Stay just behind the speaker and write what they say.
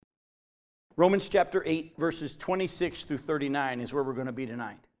Romans chapter 8, verses 26 through 39 is where we're going to be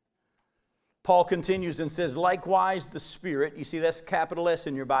tonight. Paul continues and says, likewise the Spirit, you see that's capital S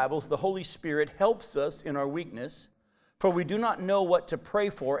in your Bibles, the Holy Spirit helps us in our weakness, for we do not know what to pray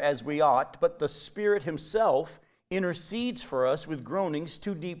for as we ought, but the Spirit himself intercedes for us with groanings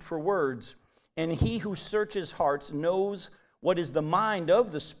too deep for words. And he who searches hearts knows what is the mind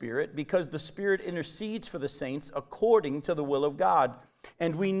of the Spirit, because the Spirit intercedes for the saints according to the will of God.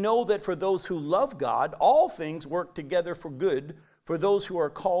 And we know that for those who love God, all things work together for good, for those who are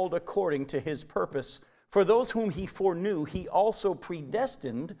called according to his purpose. For those whom he foreknew, he also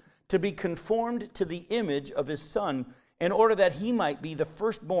predestined to be conformed to the image of his Son, in order that he might be the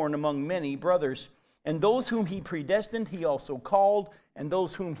firstborn among many brothers. And those whom he predestined, he also called. And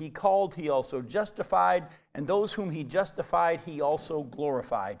those whom he called, he also justified. And those whom he justified, he also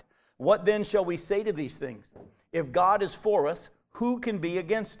glorified. What then shall we say to these things? If God is for us, who can be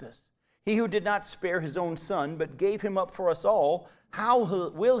against us? He who did not spare his own Son, but gave him up for us all, how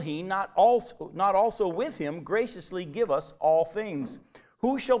will he not also with him graciously give us all things?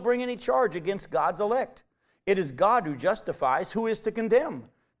 Who shall bring any charge against God's elect? It is God who justifies. Who is to condemn?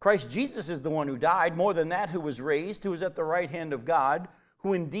 Christ Jesus is the one who died, more than that, who was raised, who is at the right hand of God,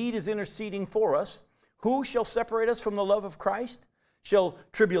 who indeed is interceding for us. Who shall separate us from the love of Christ? Shall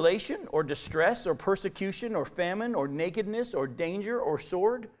tribulation or distress or persecution or famine or nakedness or danger or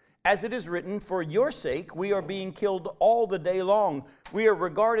sword? As it is written, for your sake we are being killed all the day long. We are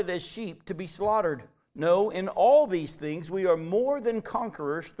regarded as sheep to be slaughtered. No, in all these things we are more than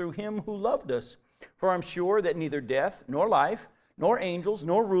conquerors through him who loved us. For I'm sure that neither death, nor life, nor angels,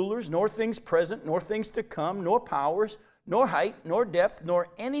 nor rulers, nor things present, nor things to come, nor powers, nor height, nor depth, nor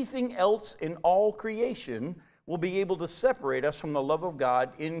anything else in all creation will be able to separate us from the love of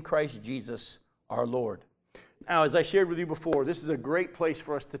God in Christ Jesus our Lord. Now, as I shared with you before, this is a great place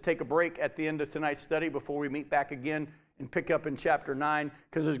for us to take a break at the end of tonight's study before we meet back again and pick up in chapter 9,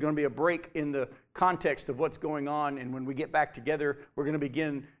 because there's going to be a break in the context of what's going on. And when we get back together, we're going to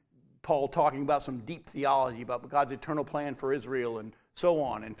begin Paul talking about some deep theology about God's eternal plan for Israel and so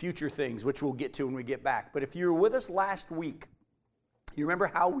on, and future things, which we'll get to when we get back. But if you were with us last week, you remember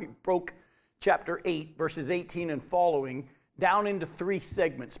how we broke chapter 8, verses 18 and following, down into 3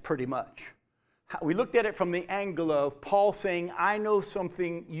 segments pretty much. We looked at it from the angle of Paul saying, I know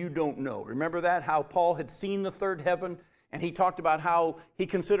something you don't know. Remember that? How Paul had seen the third heaven, and he talked about how he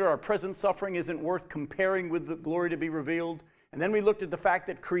considered our present suffering isn't worth comparing with the glory to be revealed. And then we looked at the fact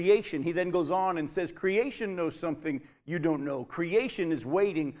that creation, he then goes on and says, creation knows something you don't know. Creation is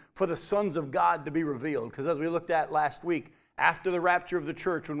waiting for the sons of God to be revealed. Because as we looked at last week, after the rapture of the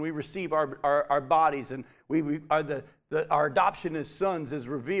church, when we receive our bodies and our adoption as sons is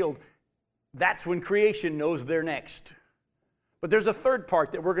revealed, that's when creation knows they're next. But there's a third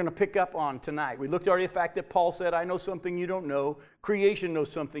part that we're going to pick up on tonight. We looked already at the fact that Paul said, I know something you don't know. Creation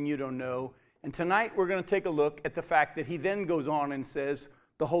knows something you don't know. And tonight we're going to take a look at the fact that he then goes on and says,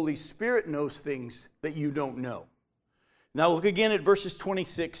 the Holy Spirit knows things that you don't know. Now look again at verses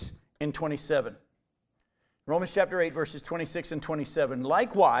 26 and 27. Romans chapter 8, verses 26 and 27.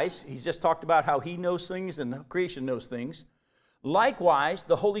 Likewise, he's just talked about how he knows things and the creation knows things. Likewise,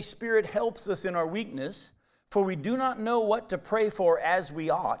 the Holy Spirit helps us in our weakness, for we do not know what to pray for as we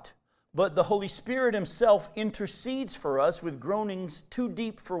ought, but the Holy Spirit himself intercedes for us with groanings too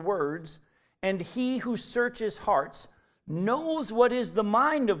deep for words, and he who searches hearts knows what is the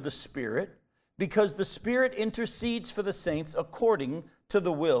mind of the Spirit, because the Spirit intercedes for the saints according to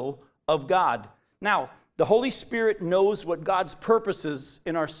the will of God. Now, the Holy Spirit knows what God's purposes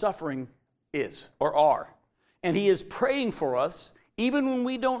in our suffering is or are. And he is praying for us, even when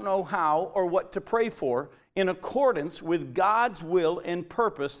we don't know how or what to pray for, in accordance with God's will and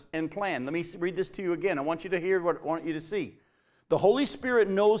purpose and plan. Let me read this to you again. I want you to hear what I want you to see. The Holy Spirit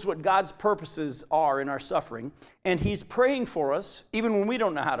knows what God's purposes are in our suffering, and he's praying for us, even when we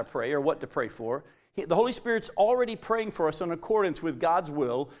don't know how to pray or what to pray for. The Holy Spirit's already praying for us in accordance with God's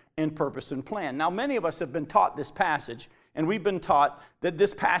will and purpose and plan. Now, many of us have been taught this passage, and we've been taught that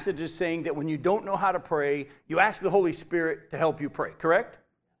this passage is saying that when you don't know how to pray, you ask the Holy Spirit to help you pray, correct?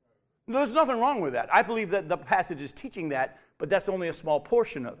 There's nothing wrong with that. I believe that the passage is teaching that, but that's only a small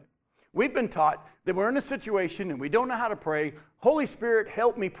portion of it. We've been taught that we're in a situation and we don't know how to pray. Holy Spirit,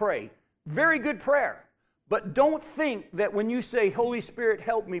 help me pray. Very good prayer. But don't think that when you say, Holy Spirit,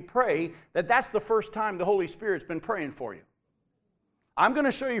 help me pray, that that's the first time the Holy Spirit's been praying for you. I'm going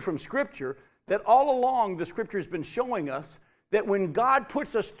to show you from Scripture that all along the Scripture has been showing us that when God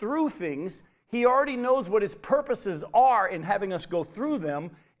puts us through things, he already knows what his purposes are in having us go through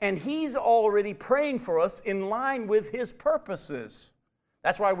them, and he's already praying for us in line with his purposes.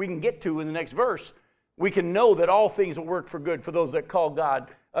 That's why we can get to in the next verse, we can know that all things will work for good for those that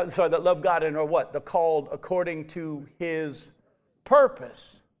that love God and are what? The called according to His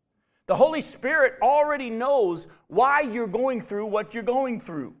purpose. The Holy Spirit already knows why you're going through what you're going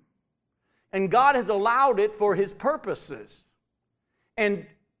through. And God has allowed it for His purposes. And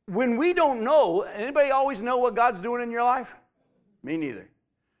when we don't know, anybody always know what God's doing in your life? Me neither.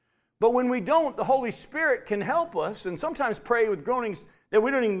 But when we don't, the Holy Spirit can help us and sometimes pray with groanings that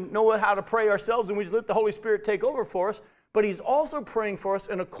we don't even know how to pray ourselves, and we just let the Holy Spirit take over for us. But He's also praying for us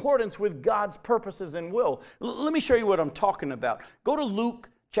in accordance with God's purposes and will. Let me show you what I'm talking about. Go to Luke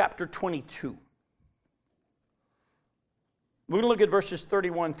chapter 22. We're going to look at verses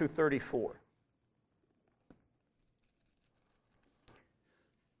 31 through 34.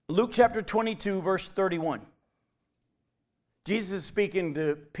 Luke chapter 22, verse 31. Jesus is speaking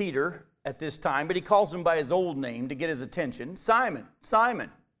to Peter at this time, but He calls him by his old name to get his attention. Simon, Simon,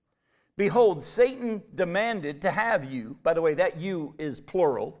 behold, Satan demanded to have you. By the way, that you is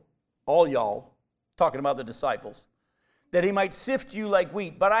plural, all y'all, talking about the disciples, that he might sift you like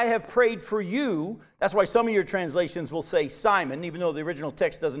wheat. But I have prayed for you. That's why some of your translations will say Simon, even though the original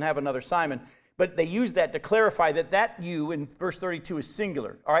text doesn't have another Simon. But they use that to clarify that you in verse 32 is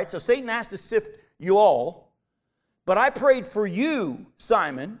singular. All right, so Satan has to sift you all. But I prayed for you,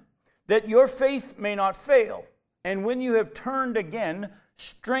 Simon, that your faith may not fail. And when you have turned again,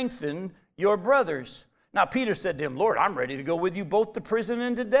 strengthen your brothers. Now Peter said to him, Lord, I'm ready to go with you both to prison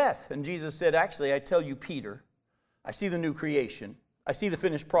and to death. And Jesus said, actually, I tell you, Peter, I see the new creation. I see the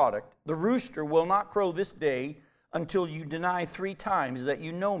finished product. The rooster will not crow this day until you deny 3 times that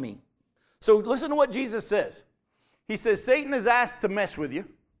you know me. So listen to what Jesus says. He says, Satan is asked to mess with you,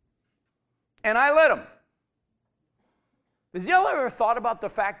 and I let him. Has y'all ever thought about the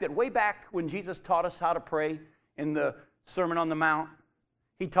fact that way back when Jesus taught us how to pray in the Sermon on the Mount,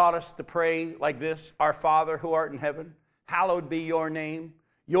 He taught us to pray like this: Our Father who art in heaven, hallowed be your name.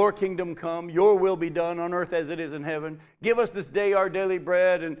 Your kingdom come, your will be done on earth as it is in heaven. Give us this day our daily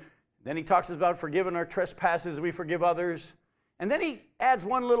bread. And then He talks about forgiving our trespasses as we forgive others. And then He adds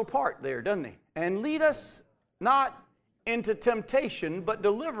one little part there, doesn't He? And lead us not into temptation, but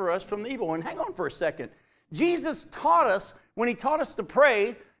deliver us from the evil one. Hang on for a second. Jesus taught us, when He taught us to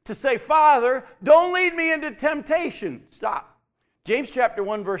pray, to say, Father, don't lead me into temptation. Stop. James chapter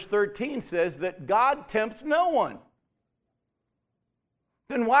 1 verse 13 says that God tempts no one.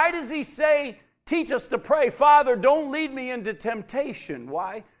 Then why does He say, teach us to pray, Father, don't lead me into temptation?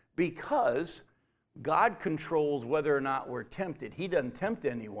 Why? Because God controls whether or not we're tempted. He doesn't tempt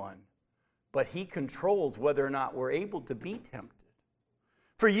anyone, but He controls whether or not we're able to be tempted.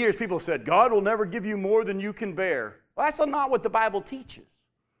 For years, people have said, God will never give you more than you can bear. Well, that's not what the Bible teaches.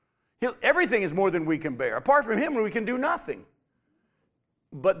 Everything is more than we can bear. Apart from Him, we can do nothing.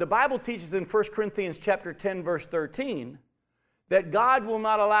 But the Bible teaches in 1 Corinthians chapter 10, verse 13, that God will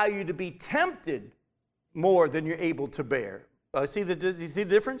not allow you to be tempted more than you're able to bear. You see the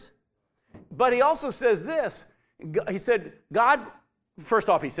difference? But He also says this. He said, God, first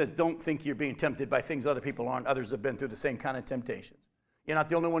off, He says, don't think you're being tempted by things other people aren't. Others have been through the same kind of temptations. You're not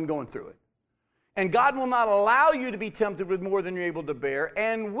the only one going through it. And God will not allow you to be tempted with more than you're able to bear.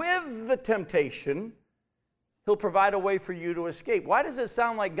 And with the temptation, He'll provide a way for you to escape. Why does it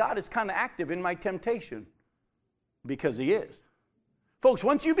sound like God is kind of active in my temptation? Because He is. Folks,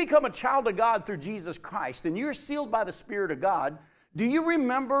 once you become a child of God through Jesus Christ and you're sealed by the Spirit of God, do you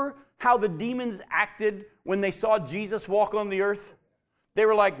remember how the demons acted when they saw Jesus walk on the earth? They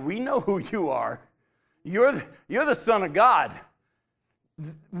were like, we know who you are. You're the Son of God.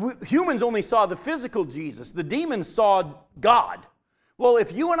 Humans only saw the physical Jesus. The demons saw God. Well,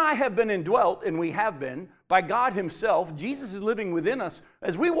 if you and I have been indwelt, and we have been, by God Himself, Jesus is living within us.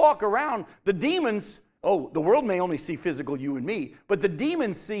 As we walk around, the demons, the world may only see physical you and me, but the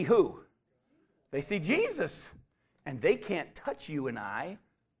demons see who? They see Jesus. And they can't touch you and I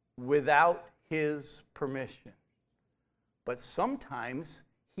without His permission. But sometimes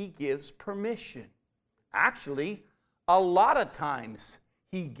He gives permission. Actually, a lot of times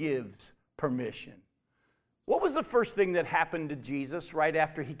He gives permission. What was the first thing that happened to Jesus right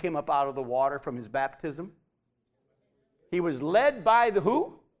after He came up out of the water from His baptism? He was led by the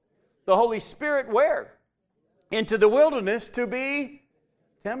who? The Holy Spirit where? Into the wilderness to be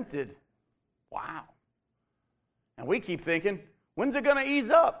tempted. Wow. And we keep thinking, when's it going to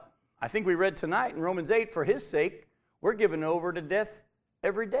ease up? I think we read tonight in Romans 8, for His sake, we're given over to death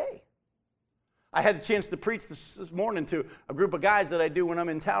every day. I had a chance to preach this morning to a group of guys that I do when I'm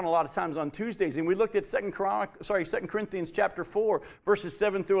in town a lot of times on Tuesdays, and we looked at 2 Corinthians chapter 4, verses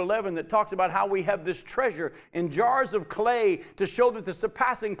 7 through 11, that talks about how we have this treasure in jars of clay to show that the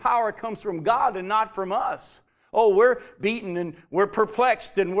surpassing power comes from God and not from us. Oh, we're beaten and we're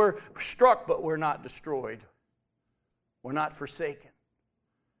perplexed and we're struck, but we're not destroyed. We're not forsaken.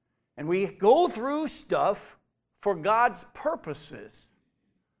 And we go through stuff for God's purposes.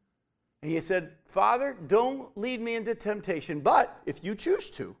 And he said, Father, don't lead me into temptation, but if you choose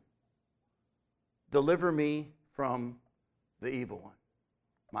to, deliver me from the evil one.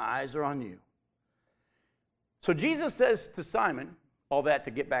 My eyes are on you. So Jesus says to Simon, all that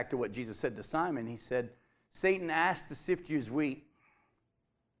to get back to what Jesus said to Simon, he said, Satan asked to sift you as wheat.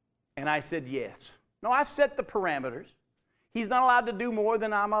 And I said, yes. No, I've set the parameters. He's not allowed to do more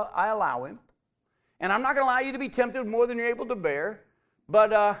than I allow him. And I'm not going to allow you to be tempted more than you're able to bear.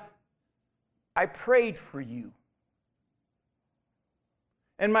 But I prayed for you.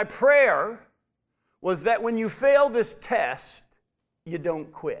 And my prayer was that when you fail this test, you don't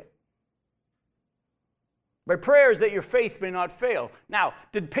quit. My prayer is that your faith may not fail. Now,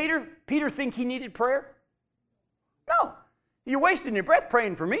 did Peter think he needed prayer? No. You're wasting your breath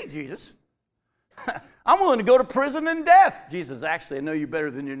praying for me, Jesus. I'm willing to go to prison and death. Jesus, actually, I know you better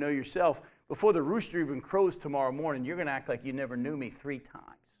than you know yourself. Before the rooster even crows tomorrow morning, you're going to act like you never knew me 3 times.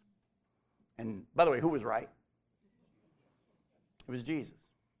 And by the way, who was right? It was Jesus.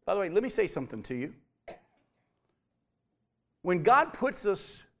 By the way, let me say something to you. When God puts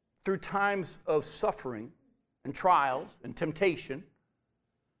us through times of suffering and trials and temptation,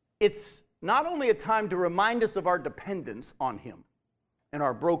 it's not only a time to remind us of our dependence on Him and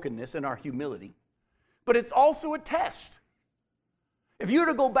our brokenness and our humility, but it's also a test. If you were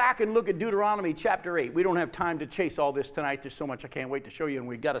to go back and look at Deuteronomy chapter 8, we don't have time to chase all this tonight. There's so much I can't wait to show you, and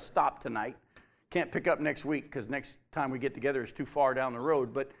we've got to stop tonight. Can't pick up next week because next time we get together is too far down the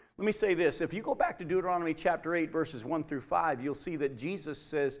road. But let me say this. If you go back to Deuteronomy chapter 8, verses 1 through 5, you'll see that Jesus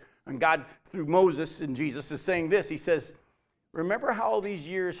says, and God through Moses and Jesus is saying this. He says, remember how all these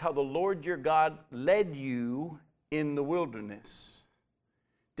years, how the Lord your God led you in the wilderness.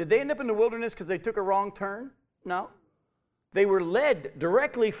 Did they end up in the wilderness because they took a wrong turn? No. They were led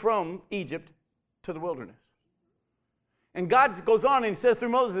directly from Egypt to the wilderness. And God goes on and he says through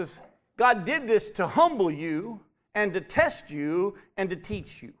Moses, God did this to humble you and to test you and to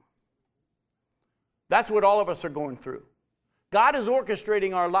teach you. That's what all of us are going through. God is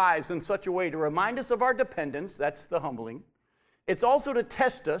orchestrating our lives in such a way to remind us of our dependence. That's the humbling. It's also to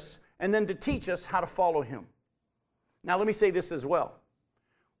test us and then to teach us how to follow Him. Now let me say this as well.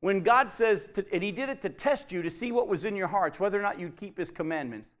 When God says, and He did it to test you to see what was in your hearts, whether or not you'd keep His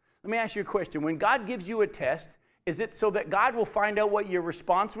commandments. Let me ask you a question. When God gives you a test, is it so that God will find out what your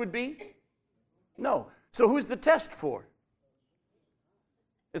response would be? No. So who's the test for?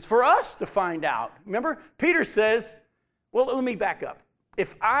 It's for us to find out. Remember, Peter says, well, let me back up.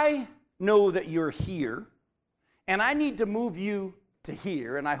 If I know that you're here, and I need to move you to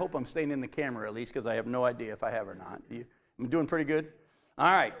here, and I hope I'm staying in the camera at least because I have no idea if I have or not. I'm doing pretty good?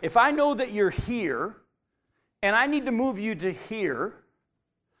 All right. If I know that you're here, and I need to move you to here,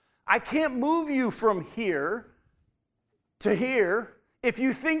 I can't move you from here to here if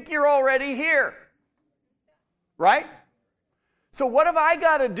you think you're already here. Right? So what have I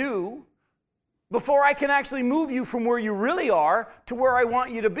got to do before I can actually move you from where you really are to where I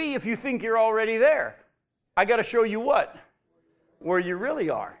want you to be if you think you're already there? I got to show you what? Where you really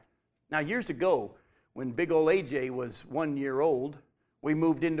are. Now, years ago, when big old AJ was 1 year old, we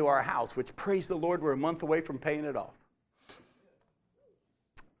moved into our house, which, praise the Lord, we're a month away from paying it off.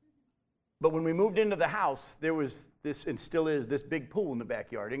 But when we moved into the house, there was this, and still is, this big pool in the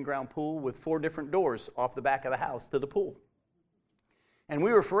backyard, in-ground pool with 4 different doors off the back of the house to the pool. And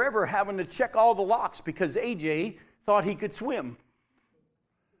we were forever having to check all the locks because AJ thought he could swim.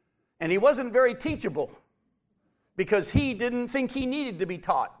 And he wasn't very teachable because he didn't think he needed to be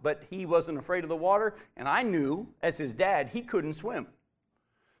taught, but he wasn't afraid of the water, and I knew, as his dad, he couldn't swim.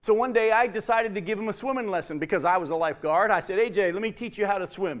 So one day I decided to give him a swimming lesson because I was a lifeguard. I said, AJ, let me teach you how to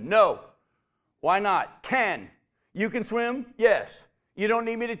swim. No. Why not? Can. You can swim? Yes. You don't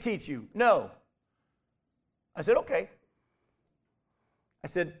need me to teach you? No. I said, okay. I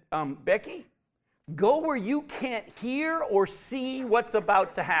said, Becky, go where you can't hear or see what's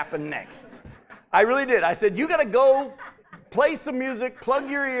about to happen next. I really did. I said, you got to go play some music, plug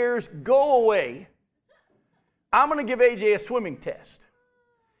your ears, go away. I'm going to give AJ a swimming test.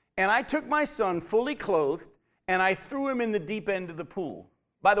 And I took my son fully clothed and I threw him in the deep end of the pool.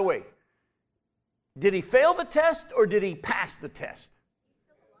 By the way, did he fail the test or did he pass the test?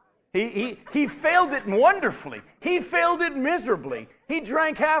 He failed it wonderfully. He failed it miserably. He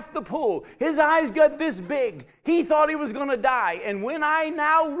drank half the pool. His eyes got this big. He thought he was going to die. And when I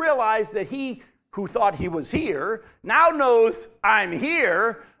now realize that he who thought he was here now knows I'm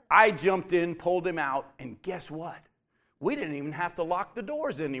here, I jumped in, pulled him out, and guess what? We didn't even have to lock the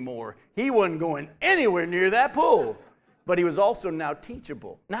doors anymore. He wasn't going anywhere near that pool. But he was also now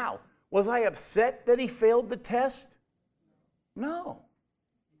teachable. Now, was I upset that he failed the test? No.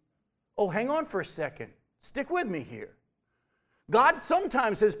 Oh, hang on for a second. Stick with me here. God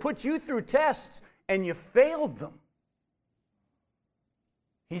sometimes has put you through tests and you failed them.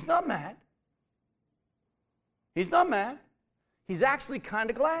 He's not mad. He's not mad. He's actually kind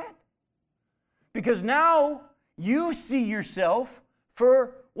of glad. Because now you see yourself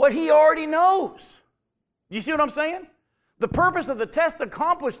for what he already knows. Do you see what I'm saying? The purpose of the test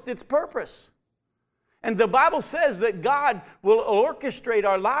accomplished its purpose. And the Bible says that God will orchestrate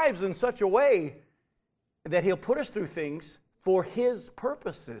our lives in such a way that he'll put us through things for his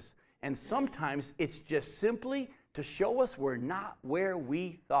purposes. And sometimes it's just simply to show us we're not where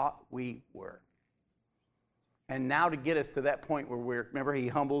we thought we were. And now to get us to that point where remember, he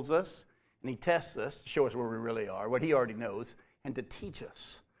humbles us and he tests us to show us where we really are, what he already knows, and to teach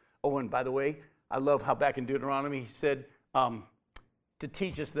us. Oh, and by the way, I love how back in Deuteronomy he said, to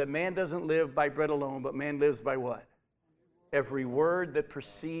teach us that man doesn't live by bread alone, but man lives by what? Every word that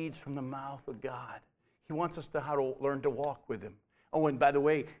proceeds from the mouth of God. He wants us to how to learn to walk with him. Oh, and by the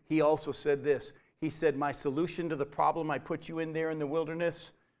way, he also said this. He said, my solution to the problem I put you in there in the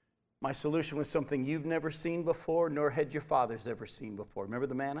wilderness, my solution was something you've never seen before, nor had your fathers ever seen before. Remember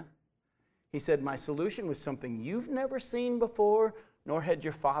the manna? He said, my solution was something you've never seen before, nor had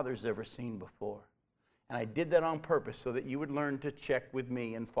your fathers ever seen before. And I did that on purpose so that you would learn to check with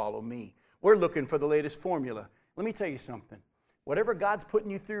me and follow me. We're looking for the latest formula. Let me tell you something. Whatever God's putting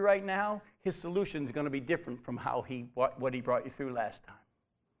you through right now, his solution is going to be different from what he brought you through last time.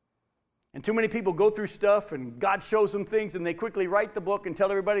 And too many people go through stuff and God shows them things and they quickly write the book and tell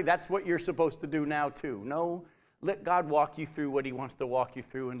everybody that's what you're supposed to do now too. No, let God walk you through what he wants to walk you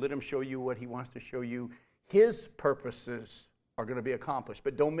through and let him show you what he wants to show you. His purposes are going to be accomplished.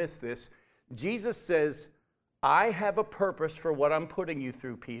 But don't miss this. Jesus says, I have a purpose for what I'm putting you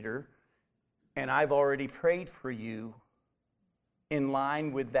through, Peter, and I've already prayed for you in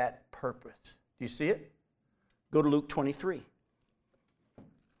line with that purpose. Do you see it? Go to Luke 23.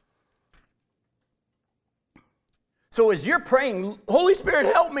 So as you're praying, Holy Spirit,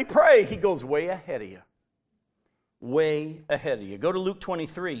 help me pray, he goes way ahead of you. Way ahead of you. Go to Luke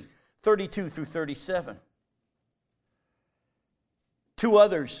 23, 32 through 37. 2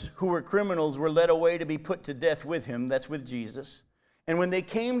 others who were criminals were led away to be put to death with him, that's with Jesus. And when they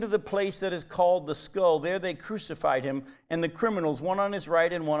came to the place that is called the Skull, there they crucified him, and the criminals, one on his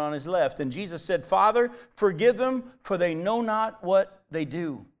right and one on his left. And Jesus said, Father, forgive them, for they know not what they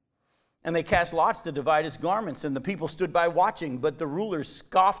do. And they cast lots to divide his garments, and the people stood by watching. But the rulers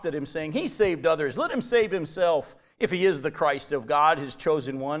scoffed at him, saying, he saved others. Let him save himself, if he is the Christ of God, his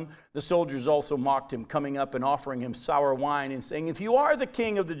chosen one. The soldiers also mocked him, coming up and offering him sour wine, and saying, if you are the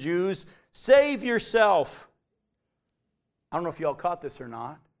king of the Jews, save yourself. I don't know if y'all caught this or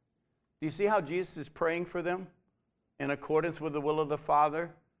not. Do you see how Jesus is praying for them in accordance with the will of the Father,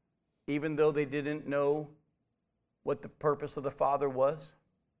 even though they didn't know what the purpose of the Father was?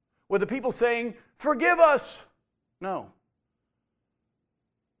 Were the people saying, forgive us? No.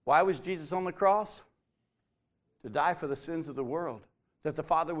 Why was Jesus on the cross? To die for the sins of the world, that the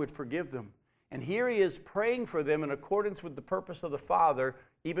Father would forgive them. And here he is praying for them in accordance with the purpose of the Father,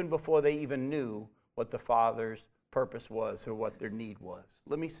 even before they even knew what the Father's purpose was or what their need was.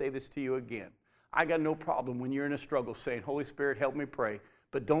 Let me say this to you again. I got no problem when you're in a struggle saying, Holy Spirit, help me pray.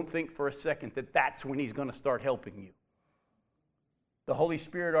 But don't think for a second that that's when he's going to start helping you. The Holy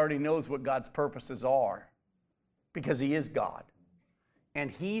Spirit already knows what God's purposes are because he is God. And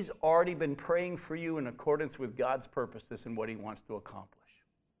he's already been praying for you in accordance with God's purposes and what he wants to accomplish.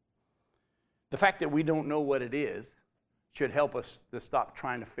 The fact that we don't know what it is should help us to stop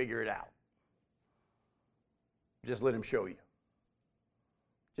trying to figure it out. Just let him show you.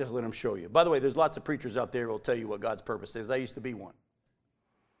 Just let him show you. By the way, there's lots of preachers out there who will tell you what God's purpose is. I used to be one.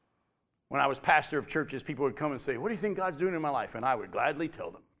 When I was pastor of churches, people would come and say, what do you think God's doing in my life? And I would gladly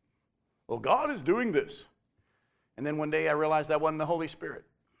tell them, well, God is doing this. And then one day I realized that wasn't the Holy Spirit.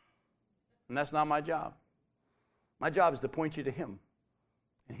 And that's not my job. My job is to point you to him.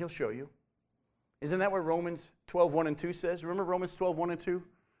 And he'll show you. Isn't that what Romans 12, 1 and 2 says? Remember Romans 12, 1 and 2?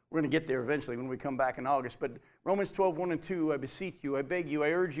 We're going to get there eventually when we come back in August. But Romans 12, 1 and 2, I beseech you, I beg you, I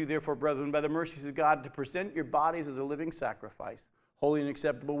urge you, therefore, brethren, by the mercies of God, to present your bodies as a living sacrifice, holy and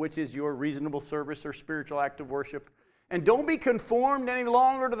acceptable, which is your reasonable service or spiritual act of worship. And don't be conformed any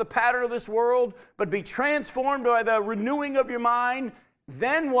longer to the pattern of this world, but be transformed by the renewing of your mind.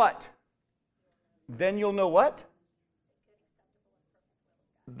 Then what? Then you'll know what?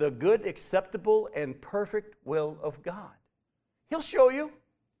 The good, acceptable, and perfect will of God. He'll show you.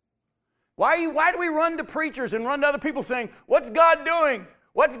 Why do we run to preachers and run to other people saying, what's God doing?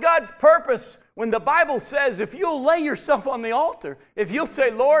 What's God's purpose? When the Bible says if you'll lay yourself on the altar, if you'll say,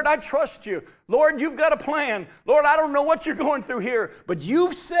 Lord, I trust you. Lord, you've got a plan. Lord, I don't know what you're going through here, but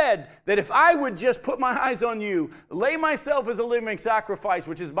you've said that if I would just put my eyes on you, lay myself as a living sacrifice,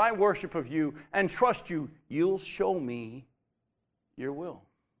 which is my worship of you, and trust you, you'll show me your will.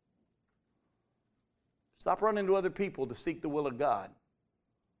 Stop running to other people to seek the will of God.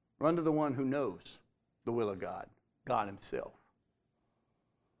 Run to the one who knows the will of God, God himself.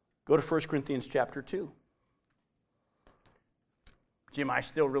 Go to 1 Corinthians chapter 2. Jim, I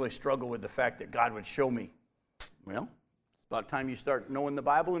still really struggle with the fact that God would show me. Well, it's about time you start knowing the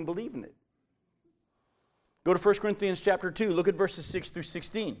Bible and believing it. Go to 1 Corinthians chapter 2. Look at verses 6 through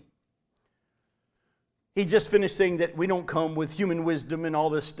 16. He just finished saying that we don't come with human wisdom and all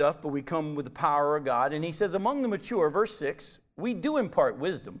this stuff, but we come with the power of God. And he says, among the mature, verse 6, we do impart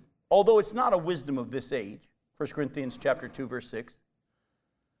wisdom, although it's not a wisdom of this age. 1 Corinthians chapter 2, verse 6.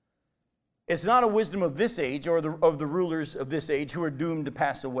 It's not a wisdom of this age or of the rulers of this age who are doomed to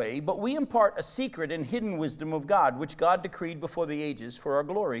pass away, but we impart a secret and hidden wisdom of God, which God decreed before the ages for our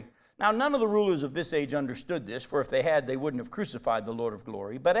glory. Now, none of the rulers of this age understood this, for if they had, they wouldn't have crucified the Lord of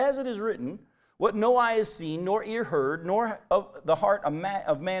glory. But as it is written, what no eye has seen, nor ear heard, nor of the heart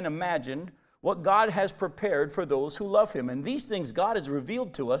of man imagined, what God has prepared for those who love him. And these things God has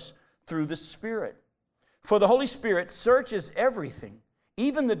revealed to us through the Spirit. For the Holy Spirit searches everything,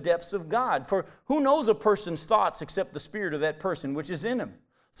 even the depths of God. For who knows a person's thoughts except the spirit of that person which is in him?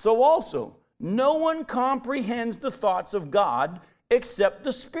 So also, no one comprehends the thoughts of God except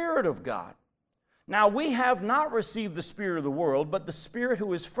the Spirit of God. Now we have not received the spirit of the world, but the Spirit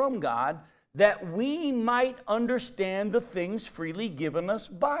who is from God, that we might understand the things freely given us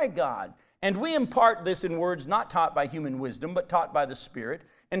by God. And we impart this in words not taught by human wisdom, but taught by the Spirit,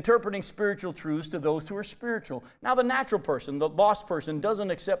 interpreting spiritual truths to those who are spiritual. Now the natural person, the lost person, doesn't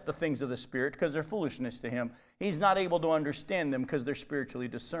accept the things of the Spirit because they're foolishness to him. He's not able to understand them because they're spiritually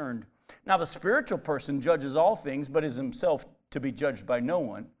discerned. Now the spiritual person judges all things, but is himself to be judged by no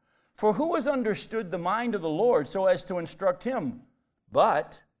one. For who has understood the mind of the Lord so as to instruct him?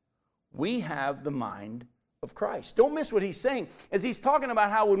 But we have the mind of Christ. Don't miss what he's saying as he's talking about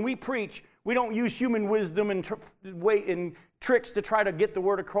how when we preach, we don't use human wisdom and tricks to try to get the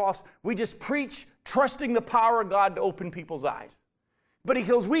word across. We just preach trusting the power of God to open people's eyes. But he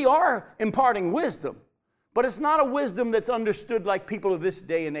says we are imparting wisdom, but it's not a wisdom that's understood like people of this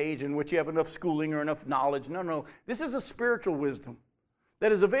day and age in which you have enough schooling or enough knowledge. No. This is a spiritual wisdom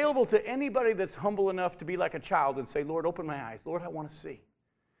that is available to anybody that's humble enough to be like a child and say, Lord, open my eyes. Lord, I want to see.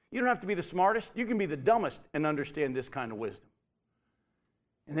 You don't have to be the smartest. You can be the dumbest and understand this kind of wisdom.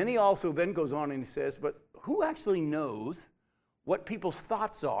 And then he also then goes on and he says, but who actually knows what people's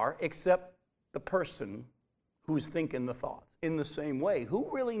thoughts are except the person who's thinking the thoughts? In the same way, who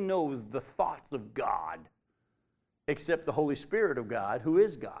really knows the thoughts of God except the Holy Spirit of God, who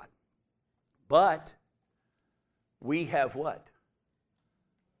is God? But we have what?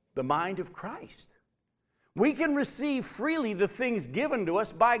 The mind of Christ. We can receive freely the things given to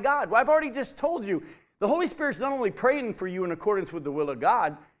us by God. Well, I've already just told you, the Holy Spirit's not only praying for you in accordance with the will of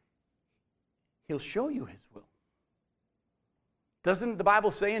God, He'll show you His will. Doesn't the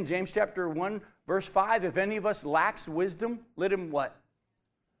Bible say in James chapter 1, verse 5, if any of us lacks wisdom, let him what?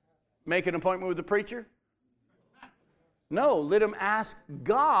 Make an appointment with the preacher? No, let him ask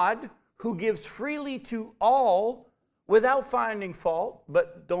God, who gives freely to all without finding fault,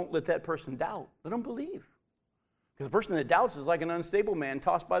 but don't let that person doubt. Let him believe. Because the person that doubts is like an unstable man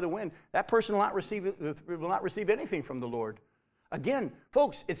tossed by the wind. That person will not receive anything from the Lord. Again,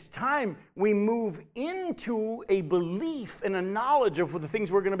 folks, it's time we move into a belief and a knowledge of the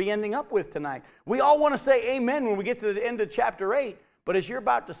things we're going to be ending up with tonight. We all want to say amen when we get to the end of chapter 8, but as you're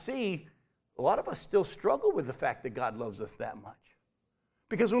about to see, a lot of us still struggle with the fact that God loves us that much.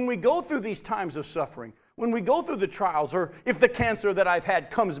 Because when we go through these times of suffering, when we go through the trials, or if the cancer that I've had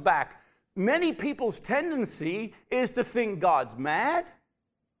comes back, many people's tendency is to think God's mad,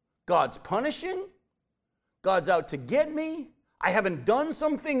 God's punishing, God's out to get me, I haven't done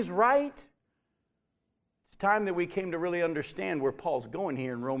some things right. It's time that we came to really understand where Paul's going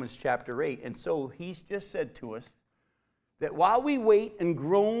here in Romans chapter 8. And so he's just said to us that while we wait and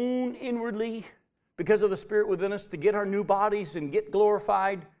groan inwardly, because of the Spirit within us to get our new bodies and get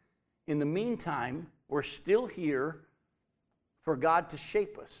glorified. In the meantime, we're still here for God to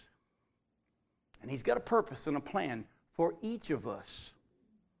shape us. And He's got a purpose and a plan for each of us.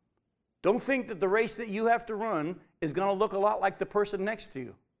 Don't think that the race that you have to run is going to look a lot like the person next to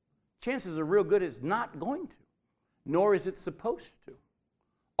you. Chances are real good it's not going to, nor is it supposed to.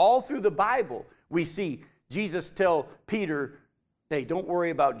 All through the Bible, we see Jesus tell Peter, hey, don't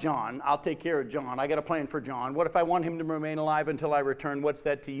worry about John. I'll take care of John. I got a plan for John. What if I want him to remain alive until I return? What's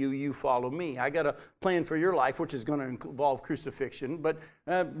that to you? You follow me. I got a plan for your life, which is going to involve crucifixion, but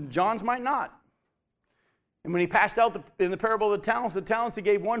John's might not. And when he passed out in the parable of the talents, he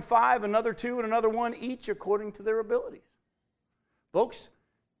gave one 5, another 2, and another 1, each according to their abilities. Folks,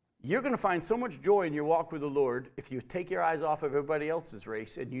 you're going to find so much joy in your walk with the Lord if you take your eyes off of everybody else's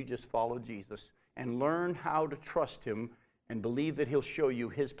race and you just follow Jesus and learn how to trust Him and believe that He'll show you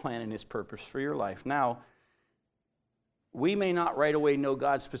His plan and His purpose for your life. Now, we may not right away know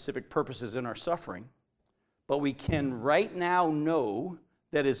God's specific purposes in our suffering, but we can right now know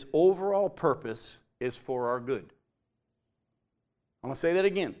that His overall purpose is for our good. I'm going to say that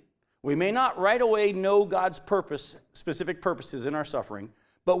again. We may not right away know God's purpose, specific purposes in our suffering,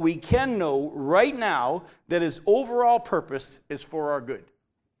 but we can know right now that His overall purpose is for our good.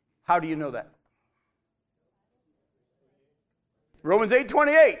 How do you know that? Romans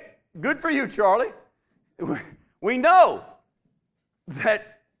 8:28. Good for you, Charlie. We know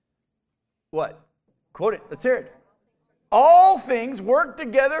that, what? Quote it. Let's hear it. All things work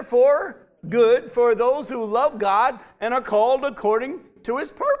together for good for those who love God and are called according to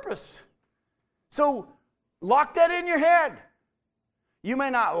His purpose. So lock that in your head. You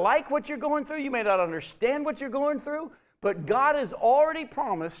may not like what you're going through. You may not understand what you're going through. But God has already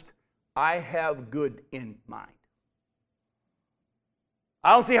promised, I have good in mind.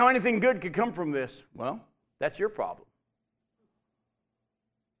 I don't see how anything good could come from this. Well, that's your problem.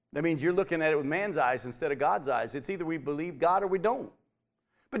 That means you're looking at it with man's eyes instead of God's eyes. It's either we believe God or we don't.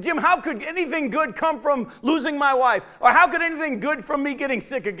 But Jim, how could anything good come from losing my wife? Or how could anything good from me getting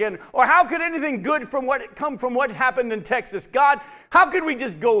sick again? Or how could anything good come from what happened in Texas? God, how could we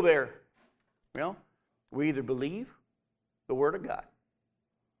just go there? Well, we either believe the Word of God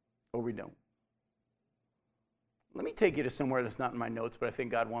or we don't. Let me take you to somewhere that's not in my notes, but I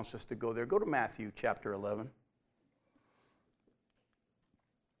think God wants us to go there. Go to Matthew chapter 11.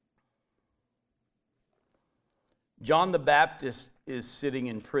 John the Baptist is sitting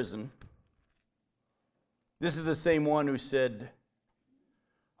in prison. This is the same one who said,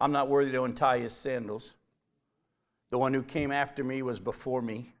 I'm not worthy to untie his sandals. The one who came after me was before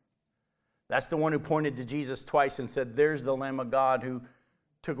me. That's the one who pointed to Jesus twice and said, there's the Lamb of God who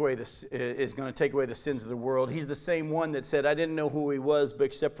is going to take away the sins of the world. He's the same one that said, I didn't know who he was, but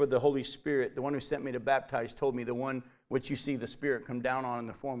except for the Holy Spirit, the one who sent me to baptize told me, the one which you see the Spirit come down on in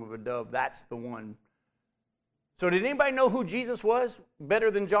the form of a dove, that's the one. So did anybody know who Jesus was better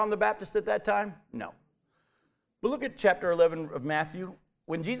than John the Baptist at that time? No. But look at chapter 11 of Matthew.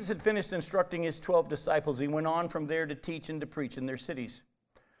 When Jesus had finished instructing his 12 disciples, he went on from there to teach and to preach in their cities.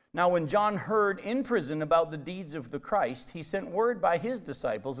 Now when John heard in prison about the deeds of the Christ, he sent word by his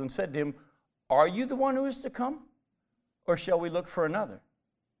disciples and said to him, are you the one who is to come? Or shall we look for another?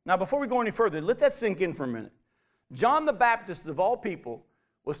 Now before we go any further, let that sink in for a minute. John the Baptist, of all people,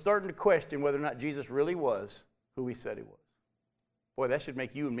 was starting to question whether or not Jesus really was who he said he was. Boy, that should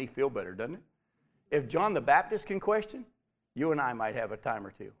make you and me feel better, doesn't it? If John the Baptist can question, you and I might have a time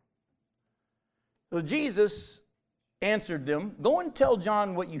or two. So Jesus answered them, go and tell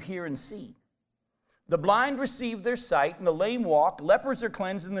John what you hear and see. The blind receive their sight, and the lame walk, lepers are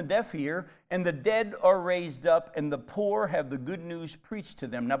cleansed, and the deaf hear, and the dead are raised up, and the poor have the good news preached to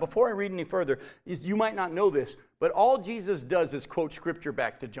them. Now, before I read any further, you might not know this, but all Jesus does is quote Scripture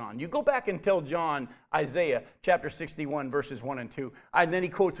back to John. You go back and tell John Isaiah chapter 61, verses 1 and 2, and then he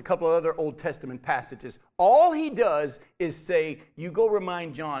quotes a couple of other Old Testament passages. All he does is say, you go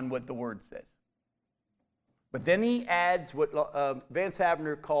remind John what the Word says. But then he adds what Vance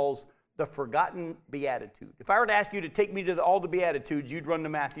Havner calls the forgotten beatitude. If I were to ask you to take me to all the beatitudes, you'd run to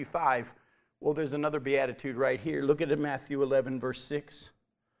Matthew 5. Well, there's another beatitude right here. Look at it, Matthew 11, verse 6.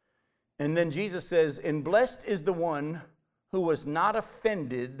 And then Jesus says, and blessed is the one who was not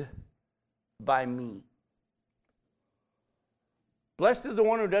offended by me. Blessed is the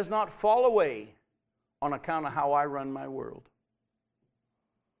one who does not fall away on account of how I run my world.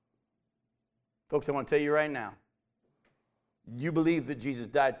 Folks, I want to tell you right now, you believe that Jesus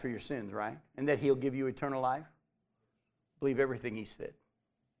died for your sins, right? And that he'll give you eternal life? Believe everything he said.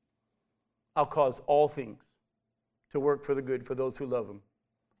 I'll cause all things to work for the good for those who love him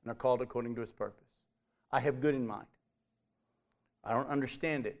and are called according to his purpose. I have good in mind. I don't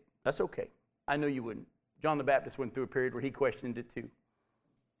understand it. That's okay. I know you wouldn't. John the Baptist went through a period where he questioned it too.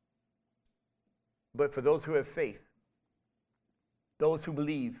 But for those who have faith, those who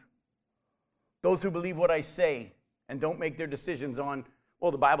believe what I say and don't make their decisions on,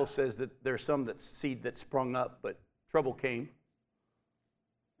 well, the Bible says that there's some that seed that sprung up, but trouble came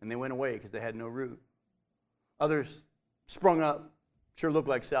and they went away because they had no root. Others sprung up, sure looked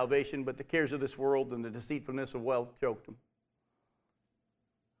like salvation, but the cares of this world and the deceitfulness of wealth choked them.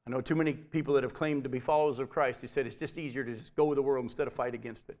 I know too many people that have claimed to be followers of Christ who said it's just easier to just go with the world instead of fight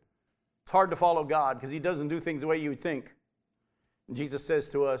against it. It's hard to follow God because he doesn't do things the way you would think. And Jesus says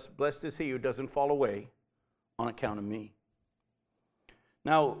to us, blessed is he who doesn't fall away on account of me.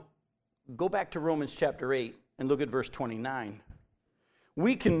 Now, go back to Romans chapter 8 and look at verse 29.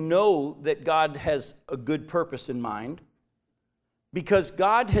 We can know that God has a good purpose in mind because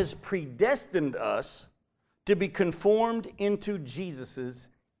God has predestined us to be conformed into Jesus'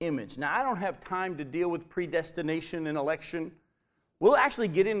 image. Now, I don't have time to deal with predestination and election. We'll actually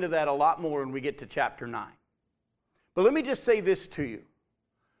get into that a lot more when we get to chapter 9. But let me just say this to you.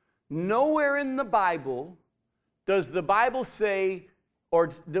 Nowhere in the Bible does the Bible say, or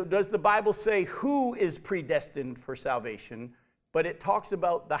does the Bible say who is predestined for salvation, but it talks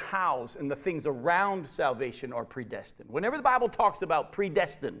about the hows and the things around salvation are predestined. Whenever the Bible talks about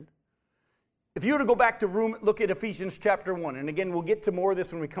predestined, if you were to go back to look at Ephesians chapter 1, and again, we'll get to more of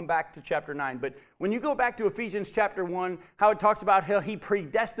this when we come back to chapter 9, but when you go back to Ephesians chapter 1, how it talks about how he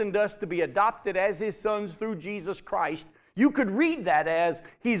predestined us to be adopted as his sons through Jesus Christ, you could read that as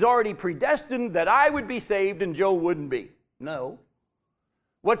he's already predestined that I would be saved and Joe wouldn't be. No.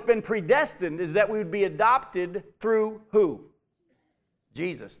 What's been predestined is that we would be adopted through who?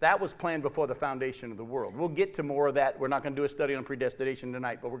 Jesus. That was planned before the foundation of the world. We'll get to more of that. We're not going to do a study on predestination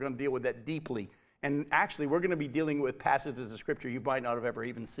tonight, but we're going to deal with that deeply. And actually, we're going to be dealing with passages of Scripture you might not have ever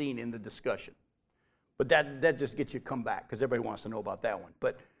even seen in the discussion. But that just gets you come back, because everybody wants to know about that one.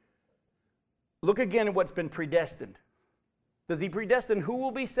 But look again at what's been predestined. Does he predestine who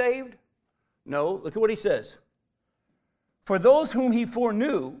will be saved? No. Look at what he says. For those whom he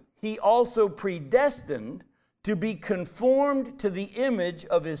foreknew, he also predestined to be conformed to the image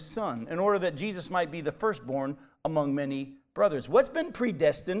of his Son, in order that Jesus might be the firstborn among many brothers. What's been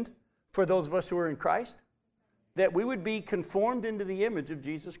predestined for those of us who are in Christ? That we would be conformed into the image of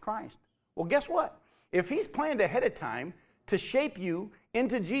Jesus Christ. Well, guess what? If he's planned ahead of time to shape you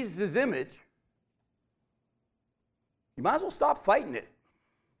into Jesus' image, you might as well stop fighting it.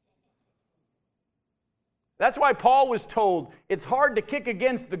 That's why Paul was told it's hard to kick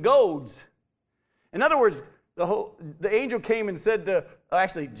against the goads. In other words, the angel came and said to,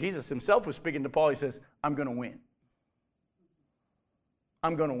 actually, Jesus himself was speaking to Paul. He says, I'm going to win.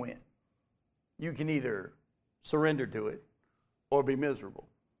 I'm going to win. You can either surrender to it or be miserable.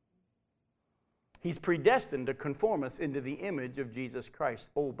 He's predestined to conform us into the image of Jesus Christ.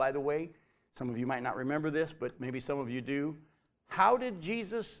 Oh, by the way, some of you might not remember this, but maybe some of you do. How did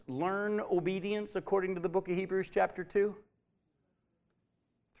Jesus learn obedience according to the book of Hebrews chapter 2?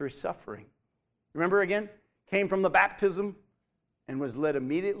 Through suffering. Remember again? Came from the baptism and was led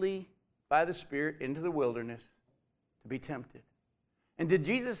immediately by the Spirit into the wilderness to be tempted. And did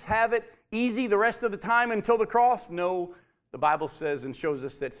Jesus have it easy the rest of the time until the cross? No. The Bible says and shows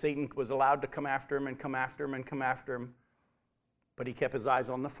us that Satan was allowed to come after him and come after him and come after him. But he kept his eyes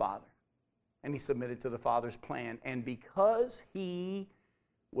on the Father. And he submitted to the Father's plan. And because he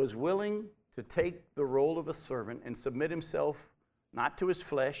was willing to take the role of a servant and submit himself not to his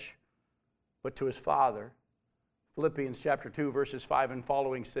flesh, but to his Father, Philippians chapter 2, verses 5 and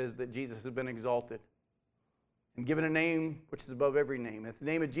following says that Jesus has been exalted and given a name which is above every name. At the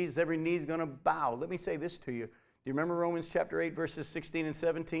name of Jesus, every knee is going to bow. Let me say this to you. Do you remember Romans chapter 8, verses 16 and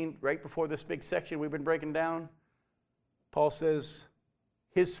 17, right before this big section we've been breaking down? Paul says,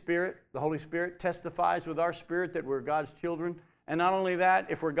 his Spirit, the Holy Spirit, testifies with our spirit that we're God's children. And not only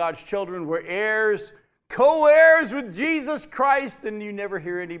that, if we're God's children, we're heirs, co-heirs with Jesus Christ. And you never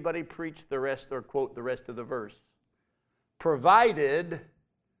hear anybody preach the rest or quote the rest of the verse. Provided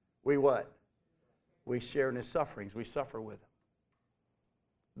we what? We share in his sufferings. We suffer with him.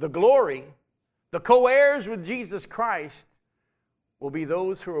 The glory, the co-heirs with Jesus Christ, will be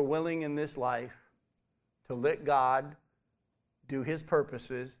those who are willing in this life to let God do his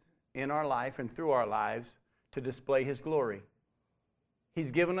purposes in our life and through our lives to display his glory. He's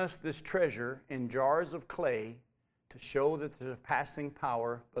given us this treasure in jars of clay to show that the surpassing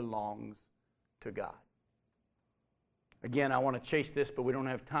power belongs to God. Again, I want to chase this, but we don't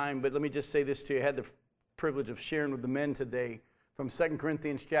have time. But let me just say this to you. I had the privilege of sharing with the men today from 2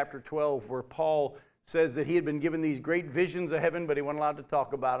 Corinthians chapter 12, where Paul says that he had been given these great visions of heaven, but he wasn't allowed to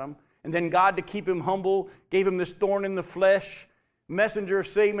talk about them. And then God, to keep him humble, gave him this thorn in the flesh, messenger of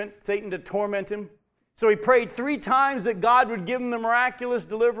Satan to torment him. So he prayed 3 times that God would give him the miraculous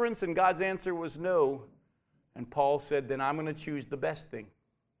deliverance, and God's answer was no. And Paul said, then I'm going to choose the best thing.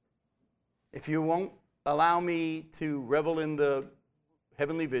 If you won't allow me to revel in the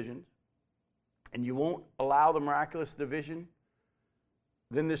heavenly visions, and you won't allow the miraculous division,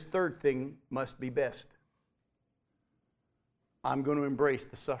 then this third thing must be best. I'm going to embrace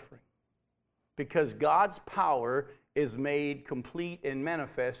the suffering. Because God's power is made complete and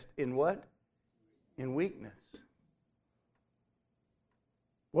manifest in what? In weakness.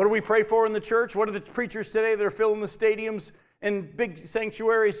 What do we pray for in the church? What do the preachers today that are filling the stadiums and big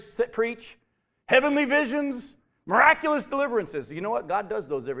sanctuaries preach? Heavenly visions, miraculous deliverances. You know what? God does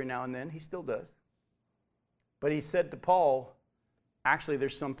those every now and then. He still does. But he said to Paul, actually,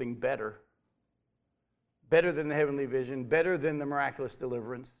 there's something better. Better than the heavenly vision, better than the miraculous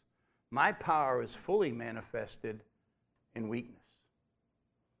deliverance. My power is fully manifested in weakness.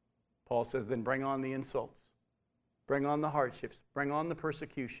 Paul says, then bring on the insults. Bring on the hardships. Bring on the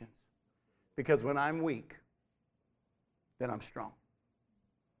persecutions. Because when I'm weak, then I'm strong.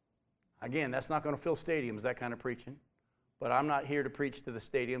 Again, that's not going to fill stadiums, that kind of preaching. But I'm not here to preach to the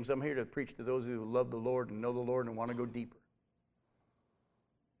stadiums. I'm here to preach to those who love the Lord and know the Lord and want to go deeper.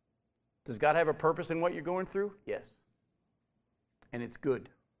 Does God have a purpose in what you're going through? Yes. And it's good.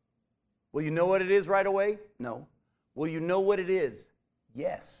 Will you know what it is right away? No. Will you know what it is?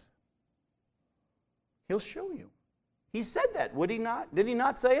 Yes. He'll show you. He said that, would he not? Did he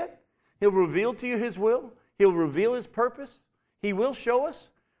not say it? He'll reveal to you his will. He'll reveal his purpose. He will show us.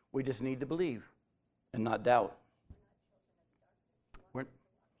 We just need to believe and not doubt.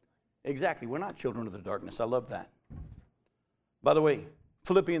 Exactly. We're not children of the darkness. I love that. By the way,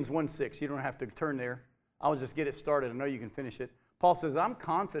 Philippians 1:6. You don't have to turn there. I'll just get it started. I know you can finish it. Paul says, I'm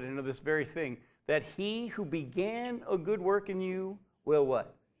confident of this very thing, that he who began a good work in you will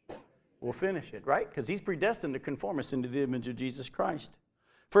what? Will finish it, right? Because he's predestined to conform us into the image of Jesus Christ.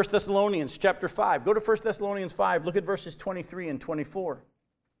 1 Thessalonians chapter 5. Go to 1 Thessalonians 5. Look at verses 23 and 24.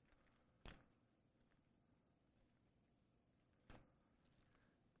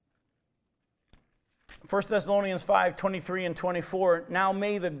 1 Thessalonians 5, 23 and 24. Now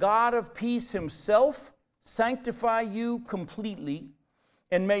may the God of peace himself sanctify you completely,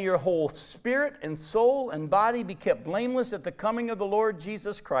 and may your whole spirit and soul and body be kept blameless at the coming of the Lord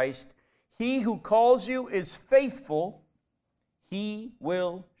Jesus Christ. He who calls you is faithful. He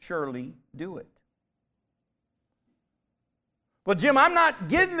will surely do it. Well, Jim, I'm not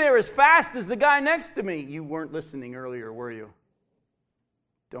getting there as fast as the guy next to me. You weren't listening earlier, were you?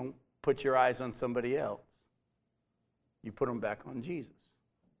 Don't put your eyes on somebody else. You put them back on Jesus.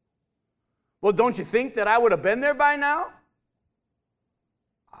 Well, don't you think that I would have been there by now?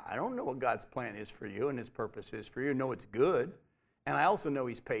 I don't know what God's plan is for you and his purpose is for you. I know it's good. And I also know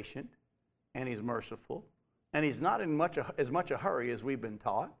he's patient and he's merciful. And he's not in as much a hurry as we've been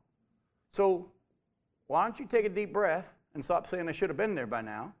taught. So why don't you take a deep breath and stop saying I should have been there by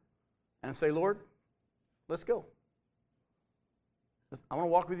now and say, Lord, let's go. I want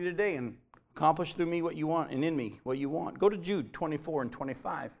to walk with you today and accomplish through me what you want and in me what you want. Go to Jude 24 and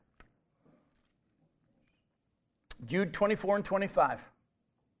 25. Jude 24 and 25.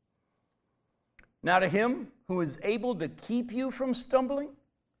 Now to him who is able to keep you from stumbling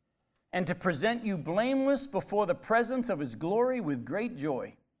and to present you blameless before the presence of his glory with great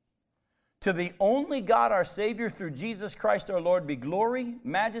joy. To the only God our Savior through Jesus Christ our Lord be glory,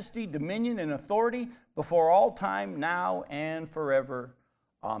 majesty, dominion, and authority before all time, now and forever.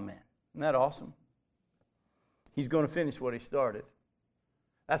 Amen. Isn't that awesome? He's going to finish what he started.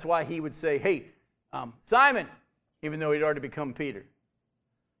 That's why he would say, hey, Simon, even though he'd already become Peter,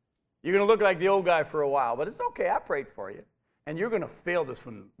 you're going to look like the old guy for a while, but it's okay, I prayed for you. And you're going to fail this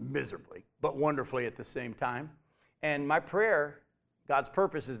one miserably, but wonderfully at the same time. And my prayer, God's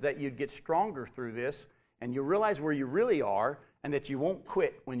purpose, is that you'd get stronger through this and you realize where you really are and that you won't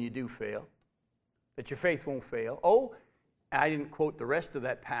quit when you do fail, that your faith won't fail. Oh, I didn't quote the rest of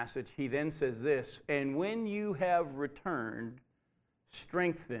that passage. He then says this, and when you have returned,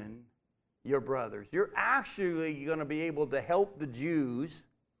 strengthen your brothers. You're actually going to be able to help the Jews.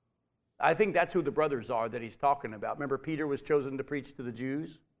 I think that's who the brothers are that he's talking about. Remember, Peter was chosen to preach to the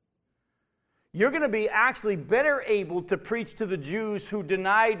Jews? You're going to be actually better able to preach to the Jews who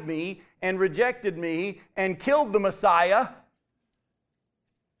denied me and rejected me and killed the Messiah,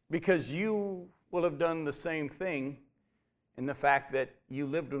 because you will have done the same thing in the fact that you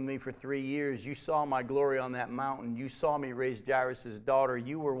lived with me for 3 years. You saw my glory on that mountain. You saw me raise Jairus' daughter.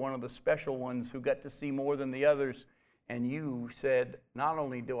 You were one of the special ones who got to see more than the others. And you said, not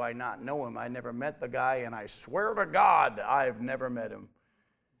only do I not know him, I never met the guy, and I swear to God, I've never met him.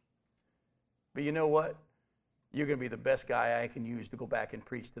 But you know what? You're going to be the best guy I can use to go back and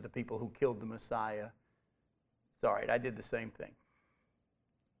preach to the people who killed the Messiah. It's all right, I did the same thing.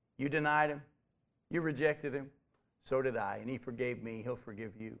 You denied him. You rejected him. So did I, and he forgave me. He'll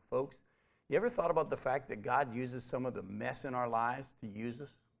forgive you. Folks, you ever thought about the fact that God uses some of the mess in our lives to use us?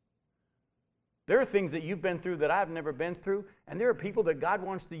 There are things that you've been through that I've never been through, and there are people that God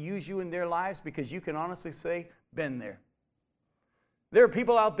wants to use you in their lives because you can honestly say, been there. There are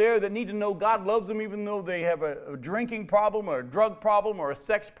people out there that need to know God loves them even though they have a drinking problem or a drug problem or a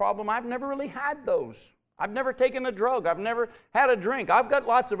sex problem. I've never really had those. I've never taken a drug. I've never had a drink. I've got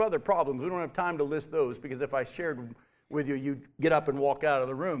lots of other problems. We don't have time to list those because if I shared with you, you'd get up and walk out of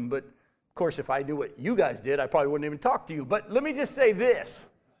the room. But, of course, if I knew what you guys did, I probably wouldn't even talk to you. But let me just say this.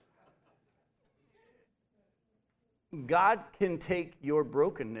 God can take your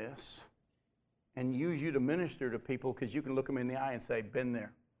brokenness and use you to minister to people because you can look them in the eye and say, been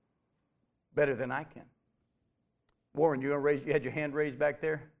there. Better than I can. Warren, you had your hand raised back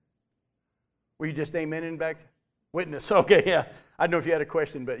there? Were you just amening back there? Witness. Okay, yeah. I don't know if you had a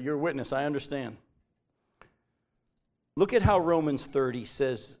question, but you're a witness. I understand. Look at how Romans 30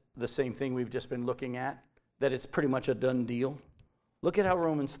 says the same thing we've just been looking at, that it's pretty much a done deal. Look at how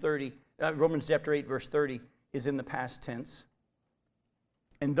Romans chapter 8, verse 30 is in the past tense.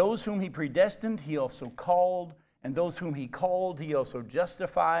 And those whom he predestined, he also called. And those whom he called, he also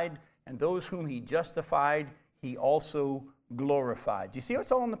justified. And those whom he justified, he also glorified. Do you see how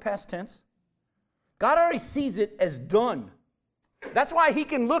it's all in the past tense? God already sees it as done. That's why he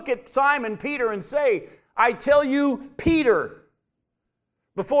can look at Simon Peter and say, I tell you, Peter,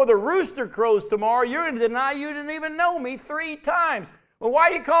 before the rooster crows tomorrow, you're going to deny you didn't even know me 3 times. Well, why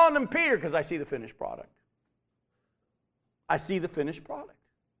are you calling him Peter? Because I see the finished product. I see the finished product.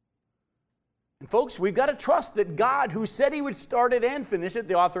 And folks, we've got to trust that God, who said he would start it and finish it,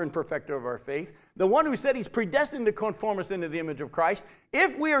 the author and perfecter of our faith, the one who said he's predestined to conform us into the image of Christ,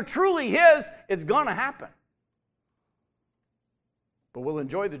 if we are truly his, it's going to happen. But we'll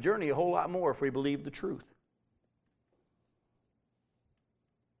enjoy the journey a whole lot more if we believe the truth.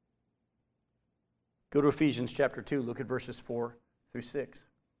 Go to Ephesians chapter 2, look at verses 4 through 6.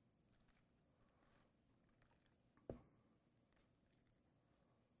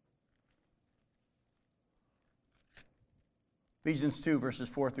 Ephesians 2, verses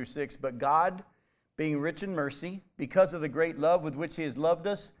 4 through 6. But God, being rich in mercy, because of the great love with which he has loved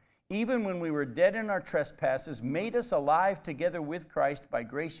us, even when we were dead in our trespasses, made us alive together with Christ. By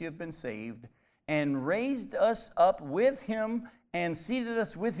grace you have been saved, and raised us up with him, and seated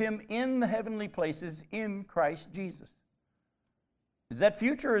us with him in the heavenly places in Christ Jesus. Is that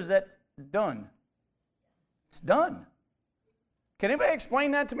future or is that done? It's done. Can anybody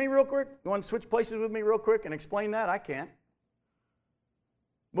explain that to me real quick? You want to switch places with me real quick and explain that? I can't.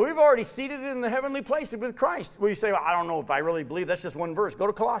 But we've already seated in the heavenly places with Christ. Well, you say, well, I don't know if I really believe. That's just one verse. Go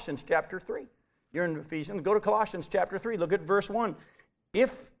to Colossians chapter 3. You're in Ephesians. Go to Colossians chapter 3. Look at verse 1.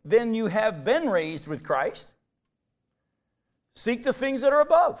 If then you have been raised with Christ, seek the things that are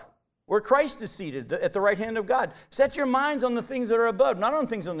above, where Christ is seated at the right hand of God. Set your minds on the things that are above, not on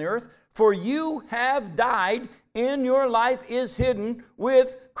things on the earth. For you have died, and your life is hidden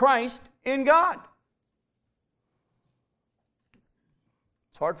with Christ in God.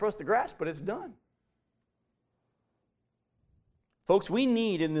 It's hard for us to grasp, but it's done. Folks, we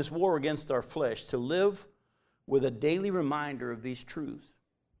need in this war against our flesh to live with a daily reminder of these truths.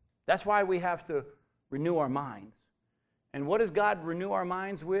 That's why we have to renew our minds. And what does God renew our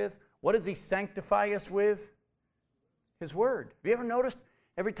minds with? What does he sanctify us with? His word. Have you ever noticed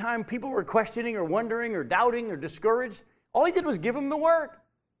every time people were questioning or wondering or doubting or discouraged, all he did was give them the word.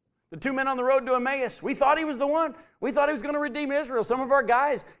 The 2 men on the road to Emmaus, we thought he was the one. We thought he was going to redeem Israel. Some of our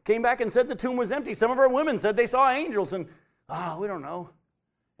guys came back and said the tomb was empty. Some of our women said they saw angels. And, we don't know.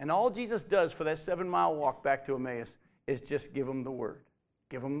 And all Jesus does for that 7-mile walk back to Emmaus is just give them the word.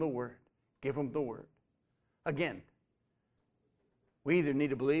 Give them the word. Give them the word. Again, we either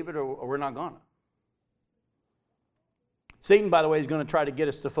need to believe it or we're not going to. Satan, by the way, is going to try to get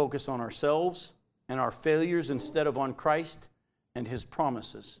us to focus on ourselves and our failures instead of on Christ and his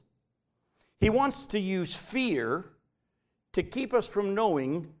promises. He wants to use fear to keep us from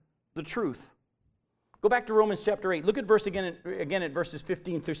knowing the truth. Go back to Romans chapter 8. Look at verse again at verses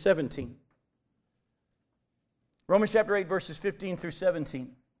 15 through 17. Romans chapter 8, verses 15 through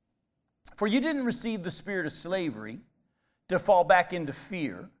 17. For you didn't receive the spirit of slavery to fall back into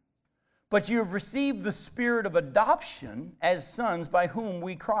fear, but you have received the Spirit of adoption as sons, by whom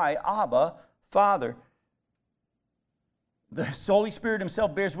we cry, Abba, Father. The Holy Spirit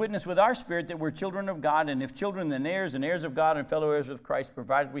himself bears witness with our spirit that we're children of God, and if children, then heirs, and heirs of God, and fellow heirs with Christ,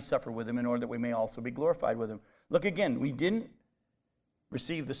 provided we suffer with him, in order that we may also be glorified with him. Look again, we didn't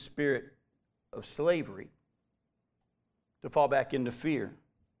receive the spirit of slavery to fall back into fear.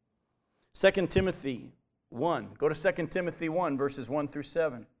 2 Timothy 1. Go to 2 Timothy 1, verses 1 through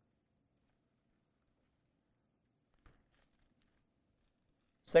 7.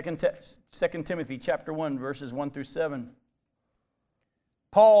 2 Timothy chapter 1, verses 1 through 7.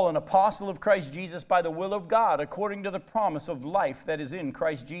 Paul, an apostle of Christ Jesus by the will of God, according to the promise of life that is in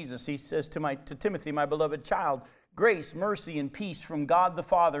Christ Jesus. He says to Timothy, my beloved child, grace, mercy, and peace from God the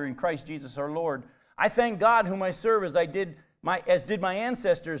Father and Christ Jesus our Lord. I thank God whom I serve as did my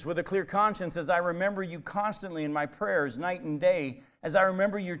ancestors, with a clear conscience, as I remember you constantly in my prayers night and day. As I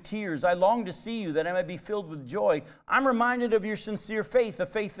remember your tears, I long to see you, that I may be filled with joy. I'm reminded of your sincere faith, a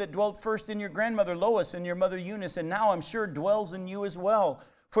faith that dwelt first in your grandmother Lois and your mother Eunice, and now I'm sure dwells in you as well.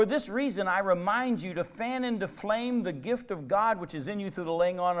 For this reason, I remind you to fan into flame the gift of God which is in you through the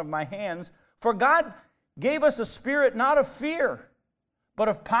laying on of my hands. For God gave us a spirit not of fear, but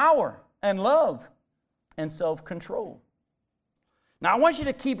of power and love and self-control. Now, I want you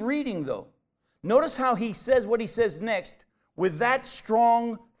to keep reading, though. Notice how he says what he says next, with that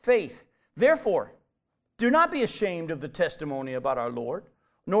strong faith. Therefore, do not be ashamed of the testimony about our Lord,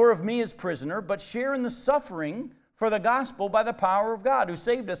 nor of me as prisoner, but share in the suffering for the gospel by the power of God, who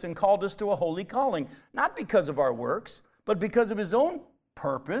saved us and called us to a holy calling, not because of our works, but because of his own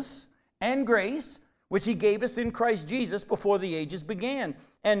purpose and grace, which he gave us in Christ Jesus before the ages began,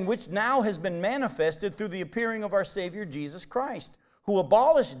 and which now has been manifested through the appearing of our Savior Jesus Christ, who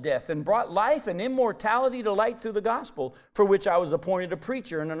abolished death and brought life and immortality to light through the gospel, for which I was appointed a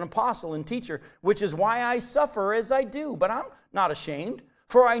preacher and an apostle and teacher, which is why I suffer as I do. But I'm not ashamed,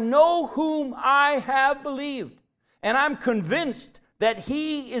 for I know whom I have believed, and I'm convinced that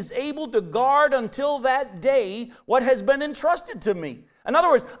he is able to guard until that day what has been entrusted to me. In other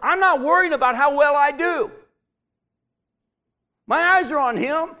words, I'm not worried about how well I do. My eyes are on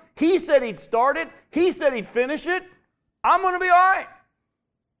him. He said he'd start it. He said he'd finish it. I'm going to be all right.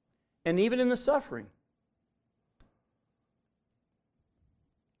 And even in the suffering.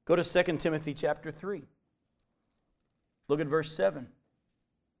 Go to 2 Timothy chapter 3. Look at verse 7.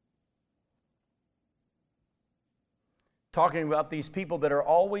 Talking about these people that are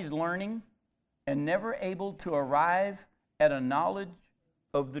always learning and never able to arrive at a knowledge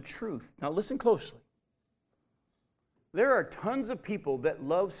of the truth. Now listen closely. There are tons of people that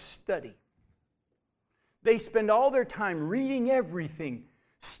love study. They spend all their time reading everything,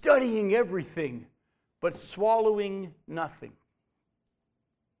 studying everything, but swallowing nothing.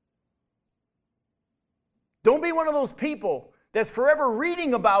 Don't be one of those people that's forever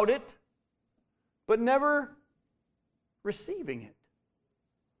reading about it, but never receiving it.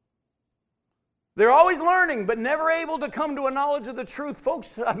 They're always learning, but never able to come to a knowledge of the truth.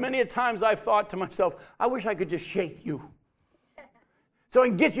 Folks, many a times I've thought to myself, I wish I could just shake you so I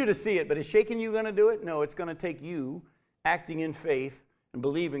can get you to see it. But is shaking you going to do it? No, it's going to take you acting in faith and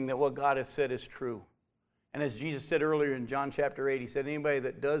believing that what God has said is true. And as Jesus said earlier in John chapter 8, he said, anybody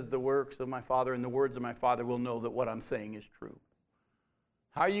that does the works of my Father and the words of my Father will know that what I'm saying is true.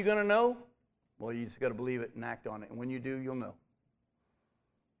 How are you going to know? Well, you just got to believe it and act on it. And when you do, you'll know.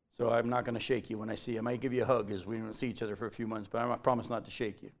 So I'm not going to shake you when I see you. I might give you a hug as we don't see each other for a few months, but I promise not to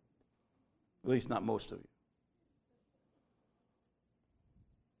shake you. At least not most of you.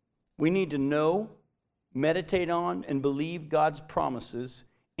 We need to know, meditate on, and believe God's promises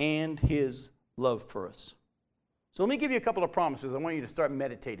and his love for us. So let me give you a couple of promises I want you to start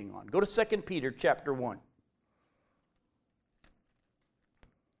meditating on. Go to 2 Peter chapter 1.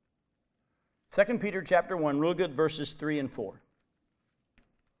 2 Peter chapter 1, real good, verses 3 and 4.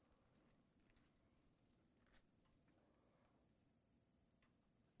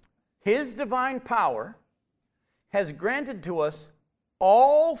 His divine power has granted to us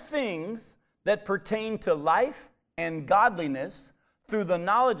all things that pertain to life and godliness through the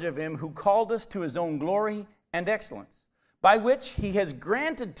knowledge of him who called us to his own glory and excellence, by which he has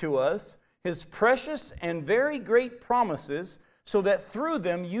granted to us his precious and very great promises, so that through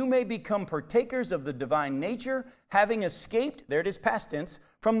them you may become partakers of the divine nature, having escaped, there it is past tense,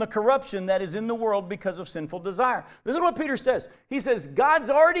 from the corruption that is in the world because of sinful desire. This is what Peter says. He says, God's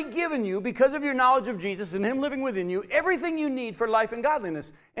already given you, because of your knowledge of Jesus and him living within you, everything you need for life and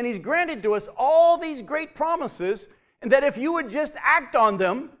godliness. And he's granted to us all these great promises, and that if you would just act on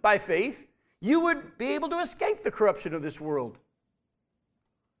them by faith, you would be able to escape the corruption of this world.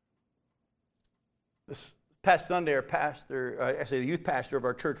 This past Sunday, the youth pastor of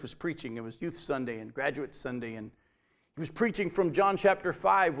our church was preaching. It was Youth Sunday and Graduate Sunday, and he was preaching from John chapter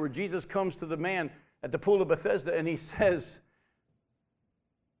 5, where Jesus comes to the man at the pool of Bethesda, and he says,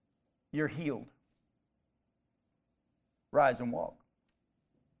 "You're healed. Rise and walk."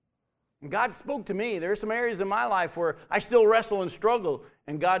 And God spoke to me. There are some areas in my life where I still wrestle and struggle.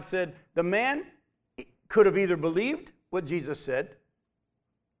 And God said, the man could have either believed what Jesus said,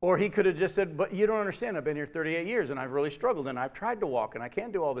 or he could have just said, but you don't understand. I've been here 38 years, and I've really struggled, and I've tried to walk, and I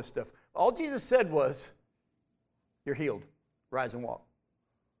can't do all this stuff. All Jesus said was, you're healed. Rise and walk.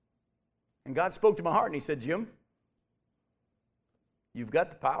 And God spoke to my heart, and he said, Jim, you've got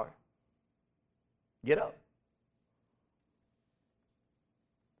the power. Get up.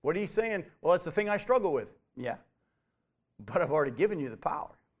 What are you saying? Well, it's the thing I struggle with. Yeah. But I've already given you the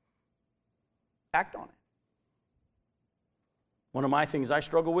power. Act on it. One of my things I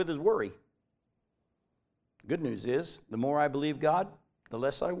struggle with is worry. The good news is, the more I believe God, the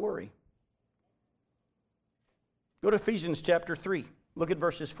less I worry. Go to Ephesians chapter 3. Look at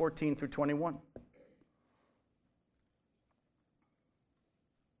verses 14 through 21.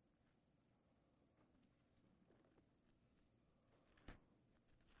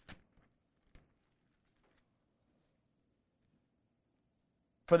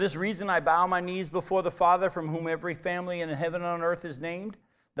 For this reason I bow my knees before the Father, from whom every family in heaven and on earth is named,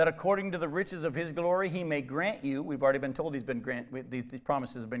 that according to the riches of his glory he may grant you, we've already been told these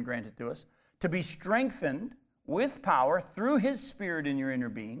promises have been granted to us, to be strengthened with power through his Spirit in your inner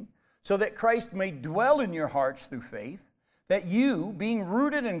being, so that Christ may dwell in your hearts through faith, that you, being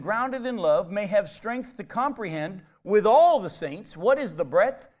rooted and grounded in love, may have strength to comprehend with all the saints what is the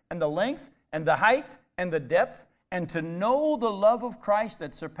breadth and the length and the height and the depth, and to know the love of Christ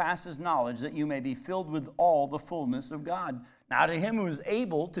that surpasses knowledge, that you may be filled with all the fullness of God. Now to him who is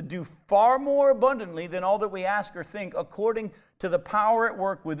able to do far more abundantly than all that we ask or think, according to the power at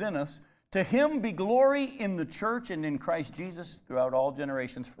work within us, to him be glory in the church and in Christ Jesus throughout all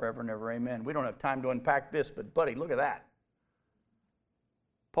generations, forever and ever. Amen. We don't have time to unpack this, but buddy, look at that.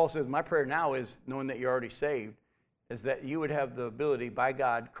 Paul says, my prayer now is, knowing that you're already saved, is that you would have the ability by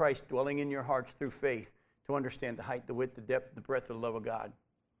God, Christ dwelling in your hearts through faith, to understand the height, the width, the depth, the breadth of the love of God,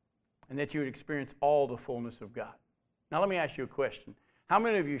 and that you would experience all the fullness of God. Now let me ask you a question. How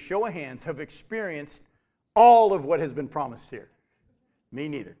many of you, show of hands, have experienced all of what has been promised here? Me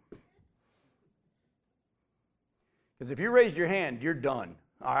neither. Because if you raised your hand, you're done,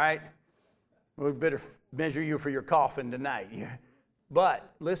 all right? We better measure you for your coffin tonight.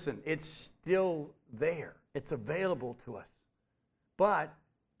 But listen, it's still there. It's available to us. But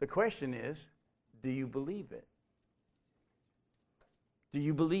the question is, do you believe it? Do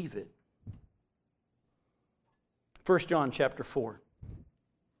you believe it? 1 John chapter 4.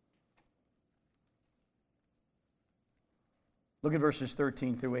 Look at verses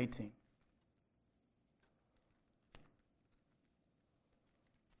 13 through 18.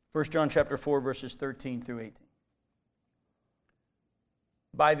 1 John chapter 4, verses 13 through 18.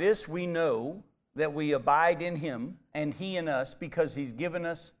 By this we know that we abide in him, and he in us, because he's given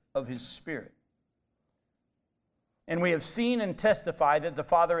us of his Spirit. And we have seen and testified that the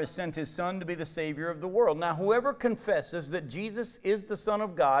Father has sent his Son to be the Savior of the world. Now, whoever confesses that Jesus is the Son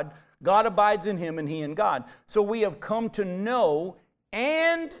of God, God abides in him and he in God. So we have come to know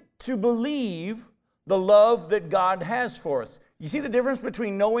and to believe the love that God has for us. You see the difference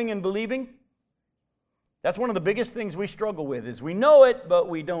between knowing and believing? That's one of the biggest things we struggle with, is we know it, but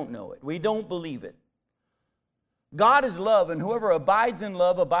we don't know it. We don't believe it. God is love, and whoever abides in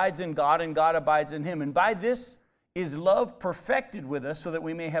love abides in God, and God abides in him. And by this is love perfected with us, so that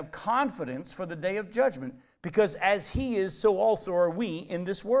we may have confidence for the day of judgment. Because as he is, so also are we in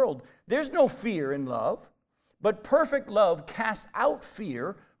this world. There's no fear in love, but perfect love casts out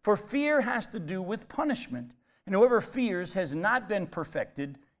fear, for fear has to do with punishment. And whoever fears has not been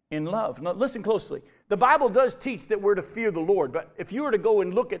perfected in love. Now listen closely. The Bible does teach that we're to fear the Lord, but if you were to go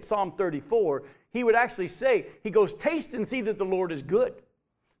and look at Psalm 34, he would actually say, he goes, taste and see that the Lord is good.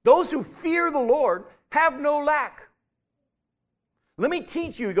 Those who fear the Lord have no lack. Let me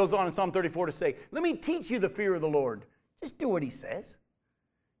teach you, he goes on in Psalm 34 to say, let me teach you the fear of the Lord. Just do what he says.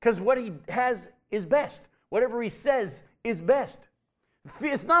 Because what he has is best. Whatever he says is best.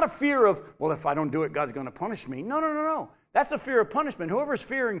 It's not a fear of, well, if I don't do it, God's going to punish me. No. That's a fear of punishment. Whoever's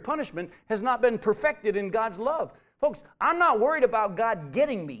fearing punishment has not been perfected in God's love. Folks, I'm not worried about God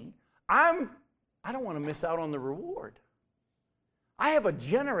getting me. I don't want to miss out on the reward. I have a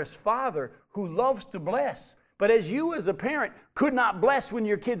generous Father who loves to bless. But as you as a parent could not bless when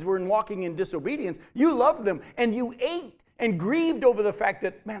your kids were walking in disobedience, you loved them and you ate and grieved over the fact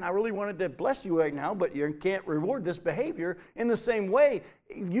that, man, I really wanted to bless you right now, but you can't reward this behavior. In the same way,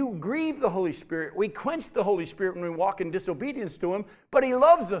 you grieve the Holy Spirit. We quench the Holy Spirit when we walk in disobedience to Him, but He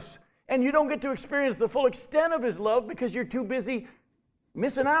loves us. And you don't get to experience the full extent of His love because you're too busy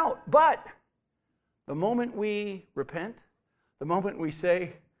missing out. But the moment we repent, the moment we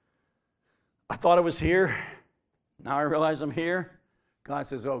say, I thought I was here, now I realize I'm here, God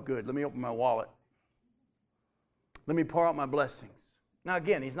says, oh, good, let me open my wallet. Let me pour out my blessings. Now,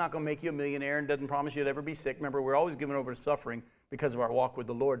 again, He's not going to make you a millionaire and doesn't promise you to ever be sick. Remember, we're always given over to suffering because of our walk with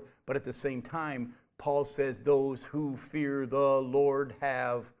the Lord. But at the same time, Paul says, those who fear the Lord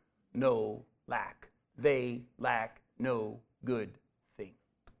have no lack. They lack no good thing.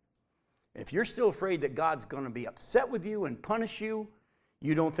 If you're still afraid that God's going to be upset with you and punish you,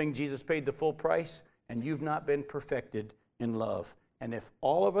 you don't think Jesus paid the full price, and you've not been perfected in love. And if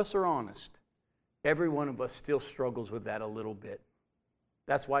all of us are honest, every one of us still struggles with that a little bit.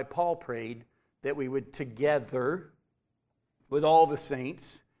 That's why Paul prayed that we would together with all the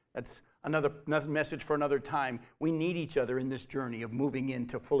saints, that's another message for another time. We need each other in this journey of moving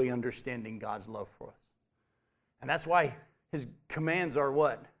into fully understanding God's love for us. And that's why His commands are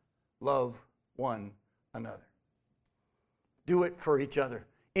what? Love one another. Do it for each other.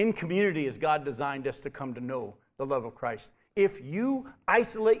 In community as God designed us to come to know the love of Christ. If you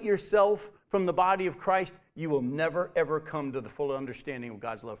isolate yourself from the body of Christ, you will never, ever come to the full understanding of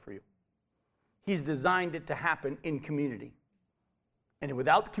God's love for you. He's designed it to happen in community. And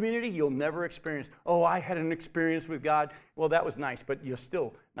without the community, you'll never experience, oh, I had an experience with God. Well, that was nice, but you're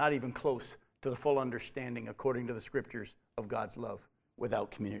still not even close to the full understanding, according to the Scriptures, of God's love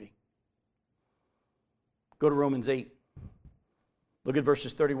without community. Go to Romans 8. Look at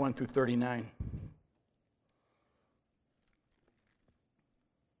verses 31 through 39.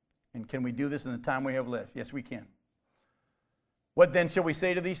 And can we do this in the time we have left? Yes, we can. What then shall we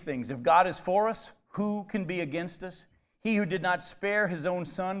say to these things? If God is for us, who can be against us? He who did not spare His own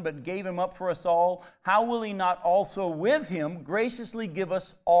Son, but gave Him up for us all, how will He not also with Him graciously give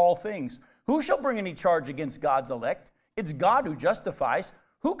us all things? Who shall bring any charge against God's elect? It's God who justifies.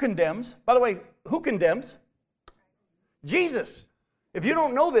 Who condemns? By the way, who condemns? Jesus. If you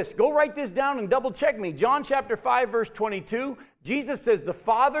don't know this, go write this down and double check me. John chapter 5, verse 22, Jesus says, the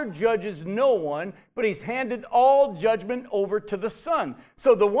Father judges no one, but He's handed all judgment over to the Son.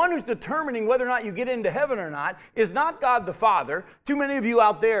 So the one who's determining whether or not you get into heaven or not is not God the Father. Too many of you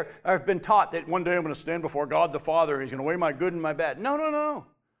out there have been taught that one day I'm going to stand before God the Father and He's going to weigh my good and my bad. No, no, no.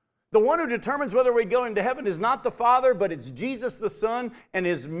 The one who determines whether we go into heaven is not the Father, but it's Jesus the Son, and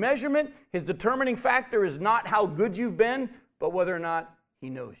His measurement, His determining factor is not how good you've been, but whether or not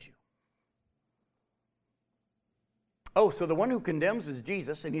He knows you. Oh, so the one who condemns is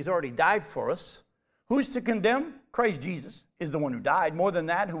Jesus, and He's already died for us. Who's to condemn? Christ Jesus is the one who died. More than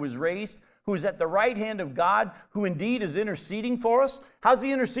that, who was raised, who is at the right hand of God, who indeed is interceding for us. How's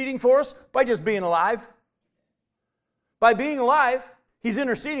He interceding for us? By just being alive. By being alive, He's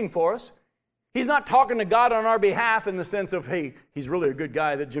interceding for us. He's not talking to God on our behalf in the sense of, hey, he's really a good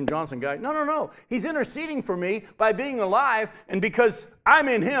guy, that Jim Johnson guy. No, no, no. He's interceding for me by being alive, and because I'm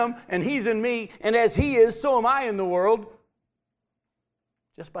in Him and He's in me, and as He is, so am I in the world,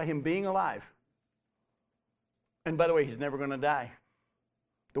 just by Him being alive. And by the way, He's never going to die.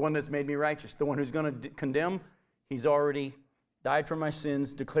 The one that's made me righteous, the one who's going to condemn, He's already died for my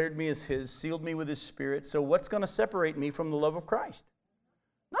sins, declared me as His, sealed me with His Spirit. So what's going to separate me from the love of Christ?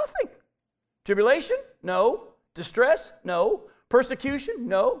 Nothing. Tribulation? No. Distress? No. Persecution?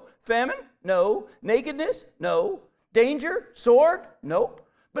 No. Famine? No. Nakedness? No. Danger? Sword? Nope.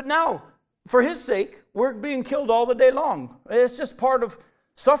 But now, for His sake, we're being killed all the day long. It's just part of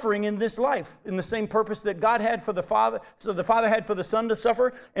suffering in this life, in the same purpose that God had for the Father, so the Father had for the Son to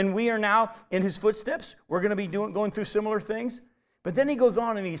suffer, and we are now in His footsteps. We're going to be going through similar things. But then He goes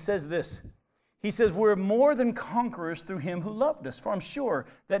on and He says this. He says, we're more than conquerors through Him who loved us. For I'm sure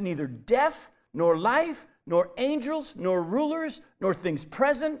that neither death, nor life, nor angels, nor rulers, nor things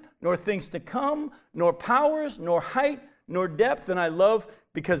present, nor things to come, nor powers, nor height, nor depth. And I love,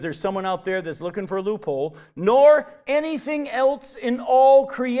 because there's someone out there that's looking for a loophole, nor anything else in all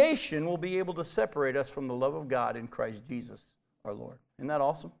creation will be able to separate us from the love of God in Christ Jesus our Lord. Isn't that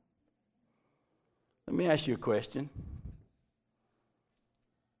awesome? Let me ask you a question.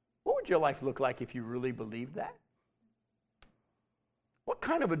 What would your life look like if you really believed that? What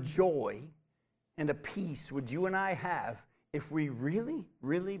kind of a joy and a peace would you and I have if we really,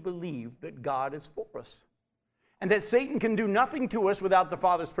 really believe that God is for us? and that Satan can do nothing to us without the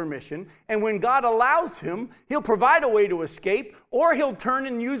Father's permission. And when God allows him, he'll provide a way to escape, or he'll turn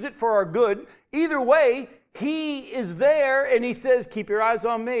and use it for our good. Either way, he is there, and he says, keep your eyes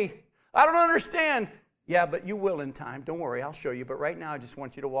on me. I don't understand. Yeah, but you will in time. Don't worry, I'll show you. But right now, I just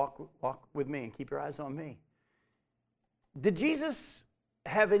want you to walk with me and keep your eyes on me. Did Jesus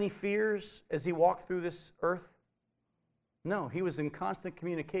have any fears as he walked through this earth? No, he was in constant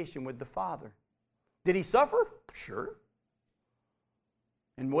communication with the Father. Did he suffer? Sure.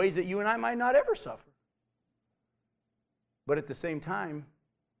 In ways that you and I might not ever suffer. But at the same time,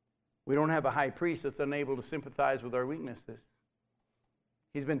 we don't have a high priest that's unable to sympathize with our weaknesses.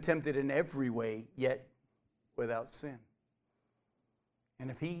 He's been tempted in every way, yet without sin. And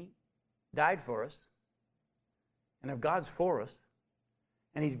if he died for us, and if God's for us,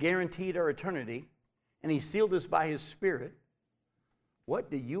 and he's guaranteed our eternity, and he sealed us by his Spirit, what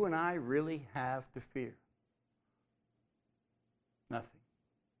do you and I really have to fear? Nothing.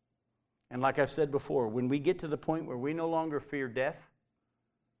 And like I've said before, when we get to the point where we no longer fear death,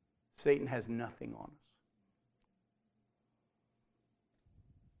 Satan has nothing on us.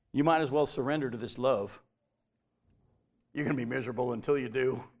 You might as well surrender to this love. You're going to be miserable until you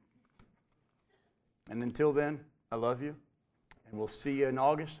do. And until then, I love you. And we'll see you in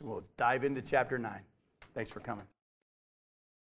August. We'll dive into chapter 9. Thanks for coming.